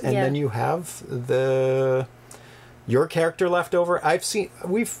mazes, and then you have your character left over.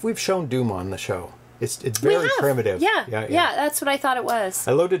 We've shown Doom on the show. It's very primitive. Yeah, that's what I thought it was.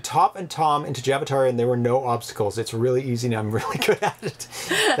 I loaded Top and Tom into Jaguar and there were no obstacles. It's really easy and I'm really good at it.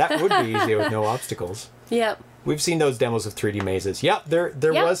 That would be easier with no obstacles. Yep. We've seen those demos of 3D mazes. Yeah, there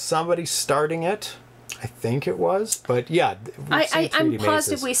was somebody starting it. I think it was. But yeah, I'm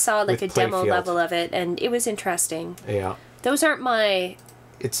positive we saw like a demo level of it and it was interesting. Yeah. Those aren't my...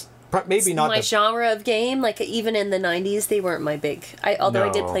 It's maybe not my genre of game. Like even in the 90s, they weren't my big. Although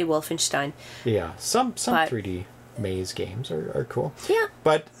I did play Wolfenstein. Yeah, some 3D maze games are cool. Yeah.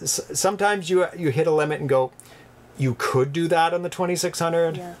 But sometimes you hit a limit and go, you could do that on the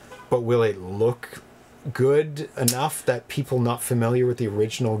 2600. Yeah. But will it look good enough that people not familiar with the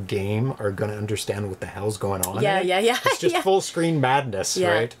original game are going to understand what the hell's going on? Yeah. It's just full screen madness,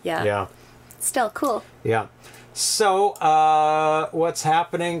 right? Yeah. Still cool. Yeah. So, what's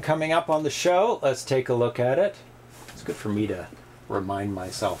happening coming up on the show? Let's take a look at it. It's good for me to remind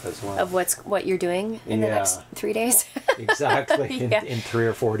myself as well. Of what you're doing in the next 3 days? Exactly, in 3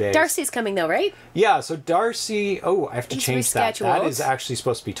 or 4 days. Darcy's coming though, right? Yeah, so Darcy... Oh, I have to change that. That is actually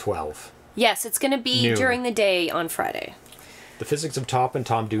supposed to be 12. Yes, it's going to be noon. During the day on Friday. The physics of Top and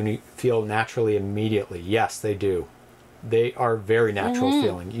Tom do feel naturally immediately. Yes, they do. They are very natural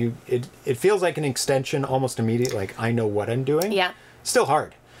feeling. It feels like an extension almost immediately. Like I know what I'm doing. Yeah. Still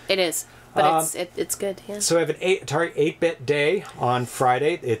hard. It is, but it's good. Yeah. So I have an Atari 8-bit day on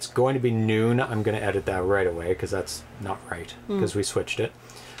Friday. It's going to be noon. I'm going to edit that right away because that's not right because we switched it.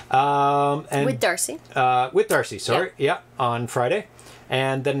 And with Darcy. With Darcy. Sorry. Yeah. On Friday.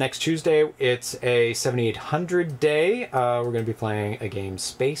 And then next Tuesday, it's a 7800 day. We're going to be playing a game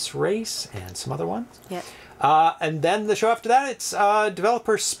Space Race and some other ones. Yeah. And then the show after that, it's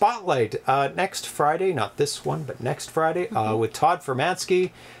Developer Spotlight. Next Friday, not this one, but next Friday, with Todd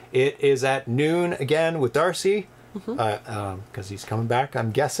Formansky. It is at noon again with Darcy, because he's coming back,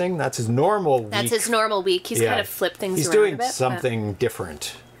 I'm guessing. That's his normal week. That's his normal week. He's kind of flipped things around a bit. He's doing something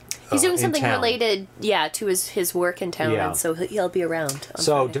different. He's doing something related, to his work in town, and so he'll be around.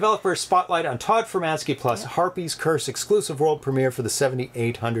 So, Friday. Developer Spotlight on Todd Formansky plus Harpy's Curse exclusive world premiere for the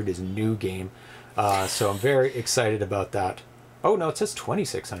 7800 is a new game. So I'm very excited about that. Oh no, it says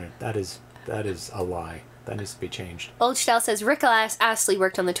 2600. That is a lie. that needs to be changed. Old Style says Rick Astley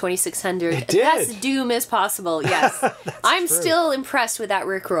worked on the 2600. It did. Best doom as possible. Yes, I'm true. still impressed with that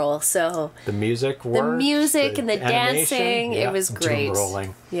Rick roll. So The music worked. the music and the animation, dancing, yeah, it was doom great.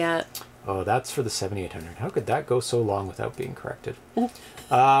 rolling. Yeah. Oh, that's for the 7800. How could that go so long without being corrected? The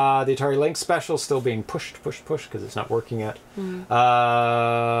Atari Lynx special still being pushed because it's not working yet.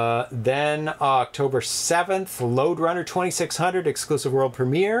 Then October 7th, Lode Runner 2600 exclusive world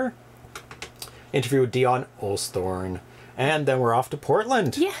premiere. Interview with Dion Olsthorn. And then we're off to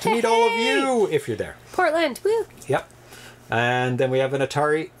Portland to meet all of you if you're there. Portland, woo. Yep. And then we have an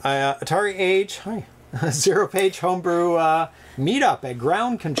Atari Age, ZeroPage Homebrew meetup at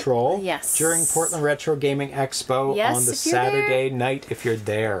Ground Control. Yes. During Portland Retro Gaming Expo Yes, on the if you're there. Saturday night if you're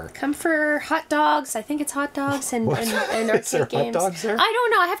there. Come for hot dogs. I think it's hot dogs and arcade Is there games. hot dogs there? I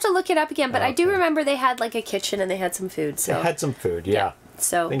don't know. I have to look it up again, but I do Okay. remember they had like a kitchen and they had some food. So It had some food, yeah.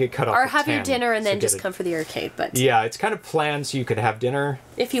 So I think it cut off or at have your 10, dinner and so then get just it- come for the arcade. But Yeah, it's kind of planned so you could have dinner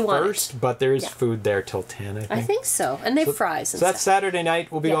if you want first, it. but there is Yeah. food there till 10, I think. I think so. And they have fries So and that's stuff. Saturday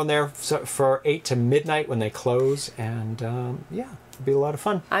night. We'll be Yeah. going there for 8 to midnight when they close. And yeah, it'll be a lot of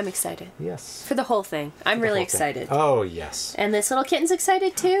fun. I'm excited Yes. for the whole thing. I'm The really whole thing. excited. Oh, yes. And this little kitten's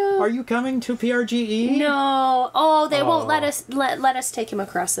excited too. Are you coming to PRGE? No. Oh, they won't let Oh. us let us take him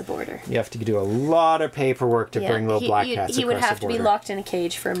across the border. You have to do a lot of paperwork to bring little black cats he would across have the to be border. locked in a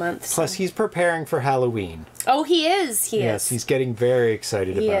cage for a month. so- Plus, he's preparing for Halloween. Oh, he is. He Yes, is. he's getting very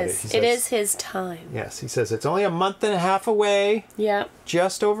excited He about is. it. He It says- is his time. Yes, he says it's only a month and a half away. Yeah.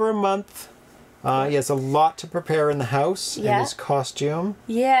 Just over a month. He has a lot to prepare in the house Yeah. and his costume.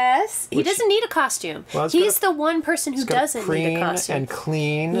 Yes. He Which- doesn't need a costume. Well, it's He's gotta- the one person who He's got to doesn't need preen a costume. and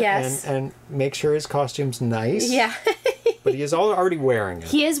clean Yes. and make sure his costume's nice. Yeah. But he is already wearing it.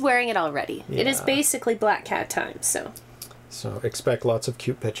 He is wearing it already. It is Yeah. basically Black Cat time, so. So expect lots of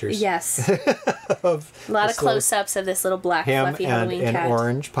cute pictures Yes. of A lot of this little- close-ups of this little black him fluffy and Halloween an cat.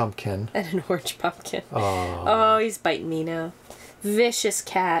 orange pumpkin. And an orange pumpkin. Oh, Oh, he's biting me now. Vicious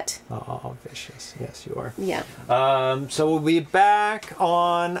cat. oh, vicious. Yes, you are. Yeah. So we'll be back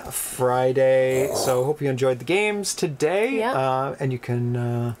on Friday. So hope you enjoyed the games today. Yeah. And you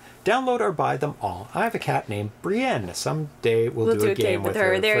can download or buy them all. I have a cat named Brienne. Someday we'll do a game with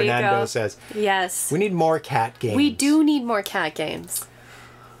her. There you Fernando go. says, Yes. we need more cat games. We do need more cat games.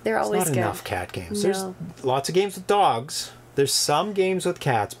 They're There's always not good. enough cat games. No. There's lots of games with dogs. There's some games with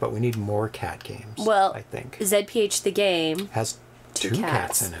cats, but we need more cat games. Well, I think ZPH the game. has two cats.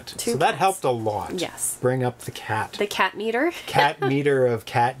 cats in it, Two so that cats. helped a lot. Yes. Bring up the cat The cat meter. cat meter of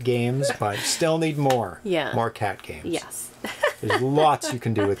cat games, but still need more. Yeah. More cat games. Yes. There's lots you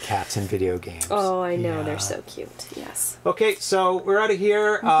can do with cats in video games. Oh, I know. Yeah. They're so cute. Yes. Okay, so we're out of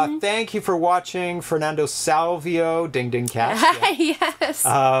here. Thank you for watching Fernando Salvio, Ding Ding Cat. Yes.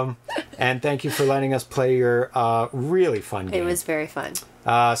 And thank you for letting us play your really fun game. It was very fun.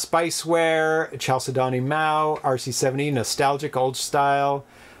 Spiceware, Chalcedony Mao, RC70, Nostalgic Old Style,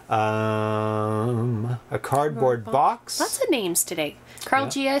 a cardboard box, Lots of names today. Carl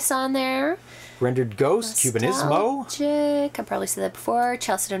GS on there. Rendered Ghost, Cubanismo, Nostalgic. I probably said that before.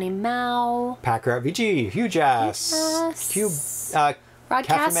 Chalcedony Mao. Packer VG, Huge Ass, Yes. Cube, Rod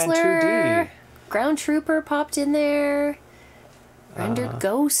Cafferman Kassler. 2D. Ground Trooper popped in there. Rendered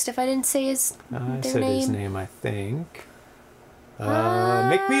Ghost, if I didn't say I their said name. his name, I think.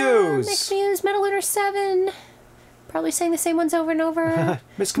 Mick Muse, Mick Muse, Metal Lunar 7. Probably saying the same ones over and over.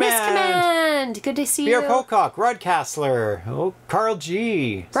 Miss Miss Command, Command. Good to see Beer you. Pocock, Rod Kassler, Carl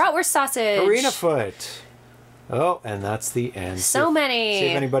G, Bratwurst Sausage. Arena Foot. Oh, and that's the end. So many. See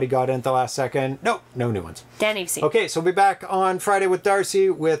if anybody got in at the last second. Nope, no new ones. Danny C. Okay, so we'll be back on Friday with Darcy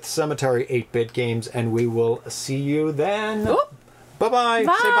with some Atari 8-bit games, and we will see you then. Oop. Bye-bye.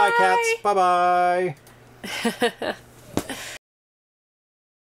 Bye. Say bye, cats. Bye-bye.